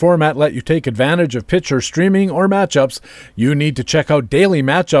rules or format let you take advantage of pitcher streaming or matchups, you need to check out daily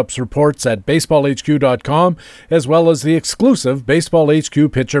matchups reports at BaseballHQ.com, as well as the exclusive Baseball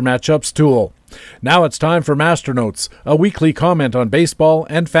HQ Pitcher Matchups tool. Now it's time for Master Notes, a weekly comment on baseball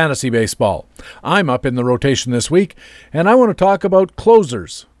and fantasy baseball. I'm up in the rotation this week, and I want to talk about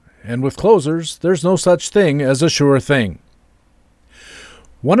closers. And with closers, there's no such thing as a sure thing.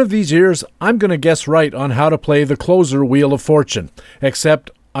 One of these years, I'm going to guess right on how to play the closer Wheel of Fortune, except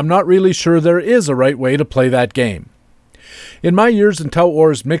I'm not really sure there is a right way to play that game. In my years in Tout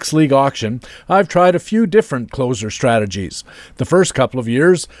War's Mixed League Auction, I've tried a few different closer strategies. The first couple of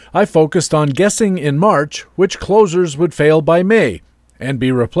years, I focused on guessing in March which closers would fail by May and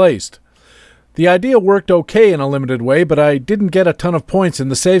be replaced. The idea worked okay in a limited way, but I didn't get a ton of points in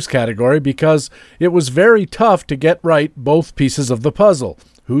the saves category because it was very tough to get right both pieces of the puzzle.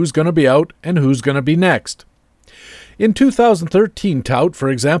 Who's going to be out and who's going to be next? In 2013 Tout, for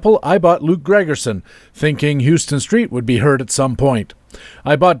example, I bought Luke Gregerson, thinking Houston Street would be hurt at some point.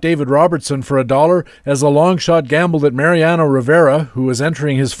 I bought David Robertson for $1 as a long shot gamble that Mariano Rivera, who was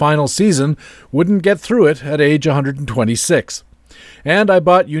entering his final season, wouldn't get through it at age 126. And I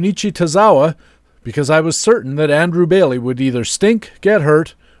bought Junichi Tazawa because I was certain that Andrew Bailey would either stink, get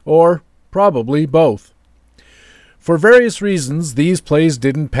hurt, or probably both. For various reasons, these plays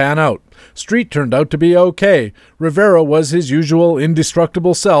didn't pan out. Street turned out to be okay. Rivera was his usual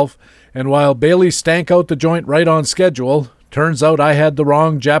indestructible self, and while Bailey stank out the joint right on schedule, turns out I had the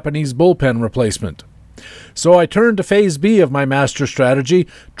wrong Japanese bullpen replacement. So I turned to Phase B of my master strategy,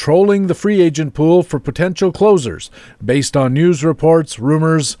 trolling the free agent pool for potential closers, based on news reports,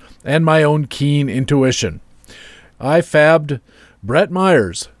 rumors, and my own keen intuition. I fabbed Brett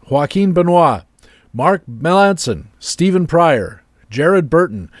Myers, Joaquin Benoit, Mark Melancon, Stephen Pryor, Jared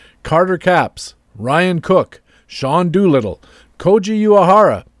Burton, Carter Capps, Ryan Cook, Sean Doolittle, Koji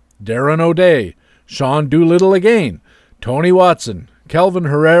Uehara, Darren O'Day, Sean Doolittle again, Tony Watson, Kelvin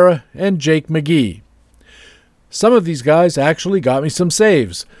Herrera, and Jake McGee. Some of these guys actually got me some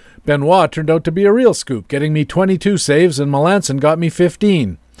saves. Benoit turned out to be a real scoop, getting me 22 saves, and Melancon got me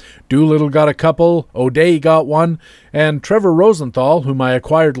 15. Doolittle got a couple, O'Day got one, and Trevor Rosenthal, whom I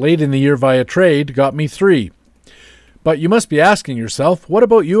acquired late in the year via trade, got me 3. But you must be asking yourself, what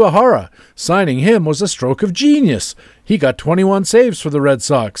about Uehara? Signing him was a stroke of genius. He got 21 saves for the Red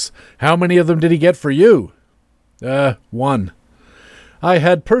Sox. How many of them did he get for you? 1. I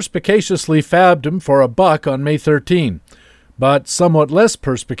had perspicaciously fabbed him for $1 on May 13, but somewhat less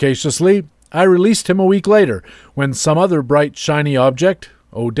perspicaciously, I released him a week later when some other bright, shiny object,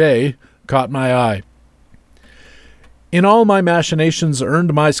 O'Day, caught my eye. In all, my machinations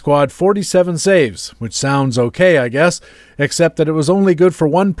earned my squad 47 saves, which sounds okay, I guess, except that it was only good for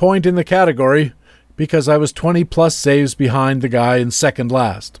 1 point in the category because I was 20-plus saves behind the guy in second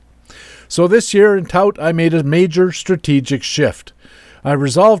last. So this year in Tout, I made a major strategic shift. I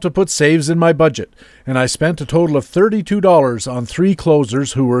resolved to put saves in my budget, and I spent a total of $32 on 3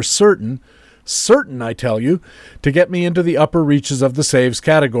 closers who were certain, I tell you, to get me into the upper reaches of the saves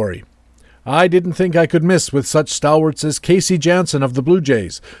category. I didn't think I could miss with such stalwarts as Casey Janssen of the Blue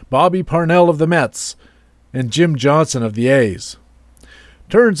Jays, Bobby Parnell of the Mets, and Jim Johnson of the A's.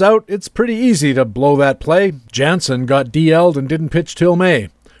 Turns out it's pretty easy to blow that play. Janssen got DL'd and didn't pitch till May.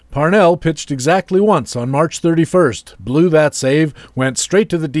 Parnell pitched exactly once on March 31st, blew that save, went straight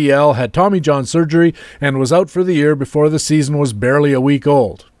to the DL, had Tommy John surgery, and was out for the year before the season was barely a week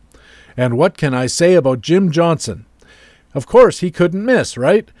old. And what can I say about Jim Johnson? Of course, he couldn't miss,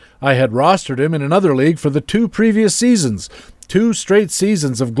 right? I had rostered him in another league for the 2 previous seasons, 2 straight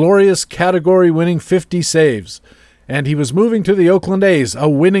seasons of glorious category-winning 50 saves. And he was moving to the Oakland A's, a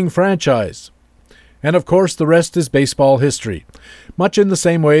winning franchise. And of course, the rest is baseball history, much in the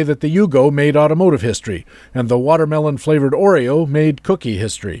same way that the Yugo made automotive history, and the watermelon-flavored Oreo made cookie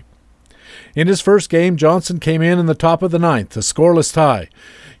history. In his first game, Johnson came in the top of the 9th, a scoreless tie.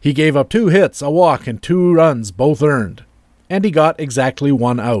 He gave up 2 hits, a walk, and 2 runs, both earned. And he got exactly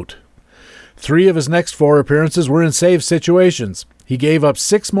 1 out. 3 of his next 4 appearances were in save situations. He gave up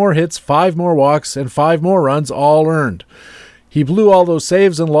 6 more hits, 5 more walks, and 5 more runs, all earned. He blew all those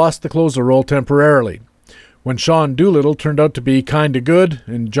saves and lost the closer role temporarily. When Sean Doolittle turned out to be kinda good,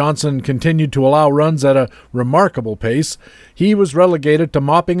 and Johnson continued to allow runs at a remarkable pace, he was relegated to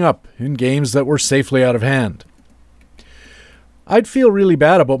mopping up in games that were safely out of hand. I'd feel really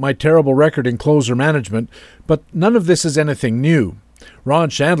bad about my terrible record in closer management, but none of this is anything new. Ron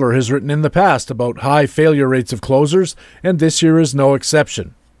Chandler has written in the past about high failure rates of closers, and this year is no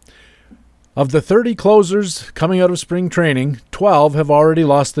exception. Of the 30 closers coming out of spring training, 12 have already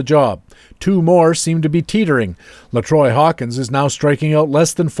lost the job. 2 more seem to be teetering. LaTroy Hawkins is now striking out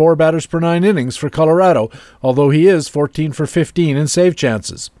less than 4 batters per 9 innings for Colorado, although he is 14 for 15 in save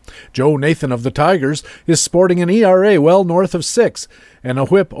chances. Joe Nathan of the Tigers is sporting an ERA well north of 6 and a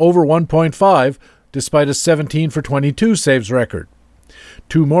whip over 1.5, despite a 17 for 22 saves record.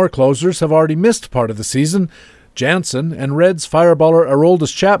 2 more closers have already missed part of the season, Jansen and Reds fireballer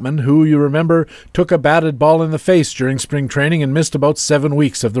Aroldis Chapman, who, you remember, took a batted ball in the face during spring training and missed about 7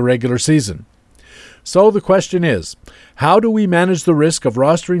 weeks of the regular season. So the question is, how do we manage the risk of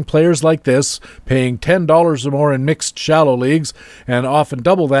rostering players like this, paying $10 or more in mixed shallow leagues, and often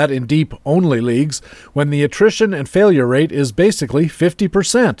double that in deep-only leagues, when the attrition and failure rate is basically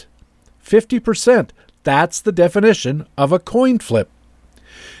 50%? 50%! That's the definition of a coin flip.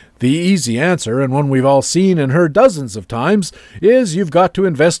 The easy answer, and one we've all seen and heard dozens of times, is you've got to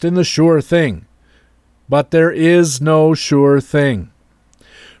invest in the sure thing. But there is no sure thing.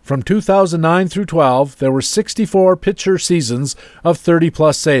 From 2009 through 12, there were 64 pitcher seasons of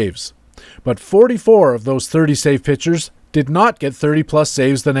 30-plus saves. But 44 of those 30-save pitchers did not get 30-plus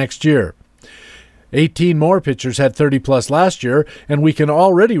saves the next year. 18 more pitchers had 30-plus last year, and we can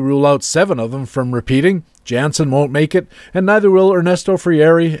already rule out 7 of them from repeating. Jansen won't make it, and neither will Ernesto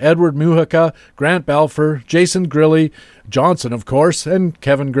Frieri, Edward Mujica, Grant Balfour, Jason Grilli, Johnson, of course, and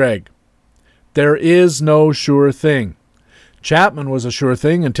Kevin Gregg. There is no sure thing. Chapman was a sure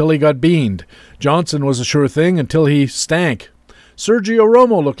thing until he got beaned. Johnson was a sure thing until he stank. Sergio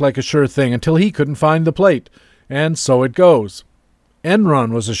Romo looked like a sure thing until he couldn't find the plate. And so it goes.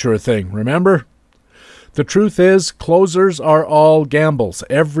 Enron was a sure thing, remember? The truth is, closers are all gambles,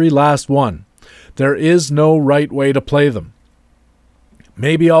 every last one. There is no right way to play them.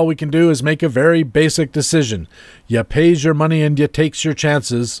 Maybe all we can do is make a very basic decision. You pays your money and you takes your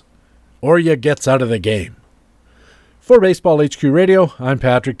chances, or you gets out of the game. For Baseball HQ Radio, I'm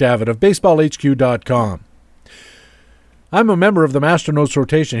Patrick Davitt of BaseballHQ.com. I'm a member of the Master Notes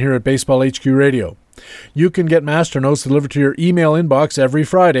rotation here at Baseball HQ Radio. You can get Master Notes delivered to your email inbox every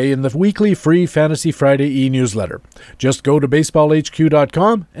Friday in the weekly free Fantasy Friday e-newsletter. Just go to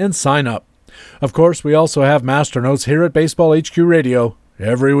BaseballHQ.com and sign up. Of course, we also have Master Notes here at Baseball HQ Radio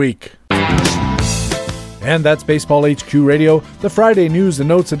every week. And that's Baseball HQ Radio, the Friday News and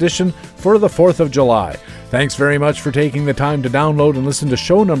Notes edition for the 4th of July. Thanks very much for taking the time to download and listen to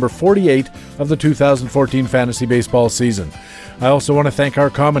show number 48 of the 2014 fantasy baseball season. I also want to thank our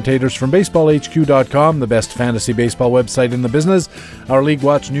commentators from BaseballHQ.com, the best fantasy baseball website in the business. Our League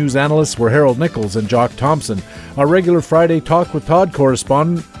Watch news analysts were Harold Nichols and Jock Thompson. Our regular Friday Talk with Todd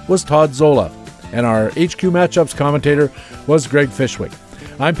correspondent was Todd Zola. And our HQ Matchups commentator was Greg Fishwick.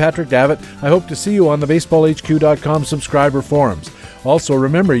 I'm Patrick Davitt. I hope to see you on the BaseballHQ.com subscriber forums. Also,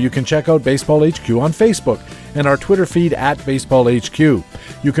 remember, you can check out Baseball HQ on Facebook and our Twitter feed at BaseballHQ.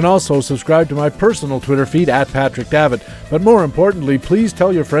 You can also subscribe to my personal Twitter feed at Patrick Davitt. But more importantly, please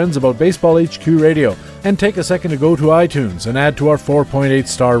tell your friends about Baseball HQ Radio and take a second to go to iTunes and add to our 4.8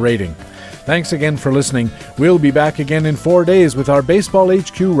 star rating. Thanks again for listening. We'll be back again in 4 days with our Baseball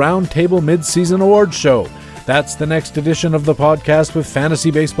HQ Roundtable Mid-Season Awards Show. That's the next edition of the podcast with fantasy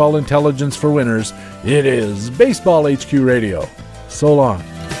baseball intelligence for winners. It is Baseball HQ Radio. So long.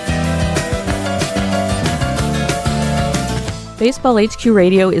 Baseball HQ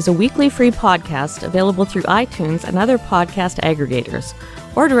Radio is a weekly free podcast available through iTunes and other podcast aggregators,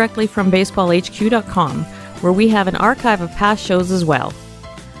 or directly from BaseballHQ.com, where we have an archive of past shows as well.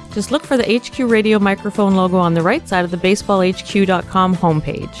 Just look for the HQ Radio microphone logo on the right side of the BaseballHQ.com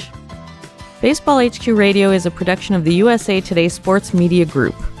homepage. Baseball HQ Radio is a production of the USA Today Sports Media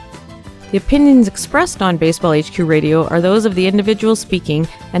Group. The opinions expressed on Baseball HQ Radio are those of the individual speaking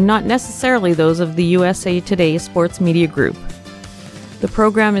and not necessarily those of the USA Today Sports Media Group. The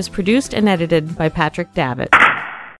program is produced and edited by Patrick Davitt.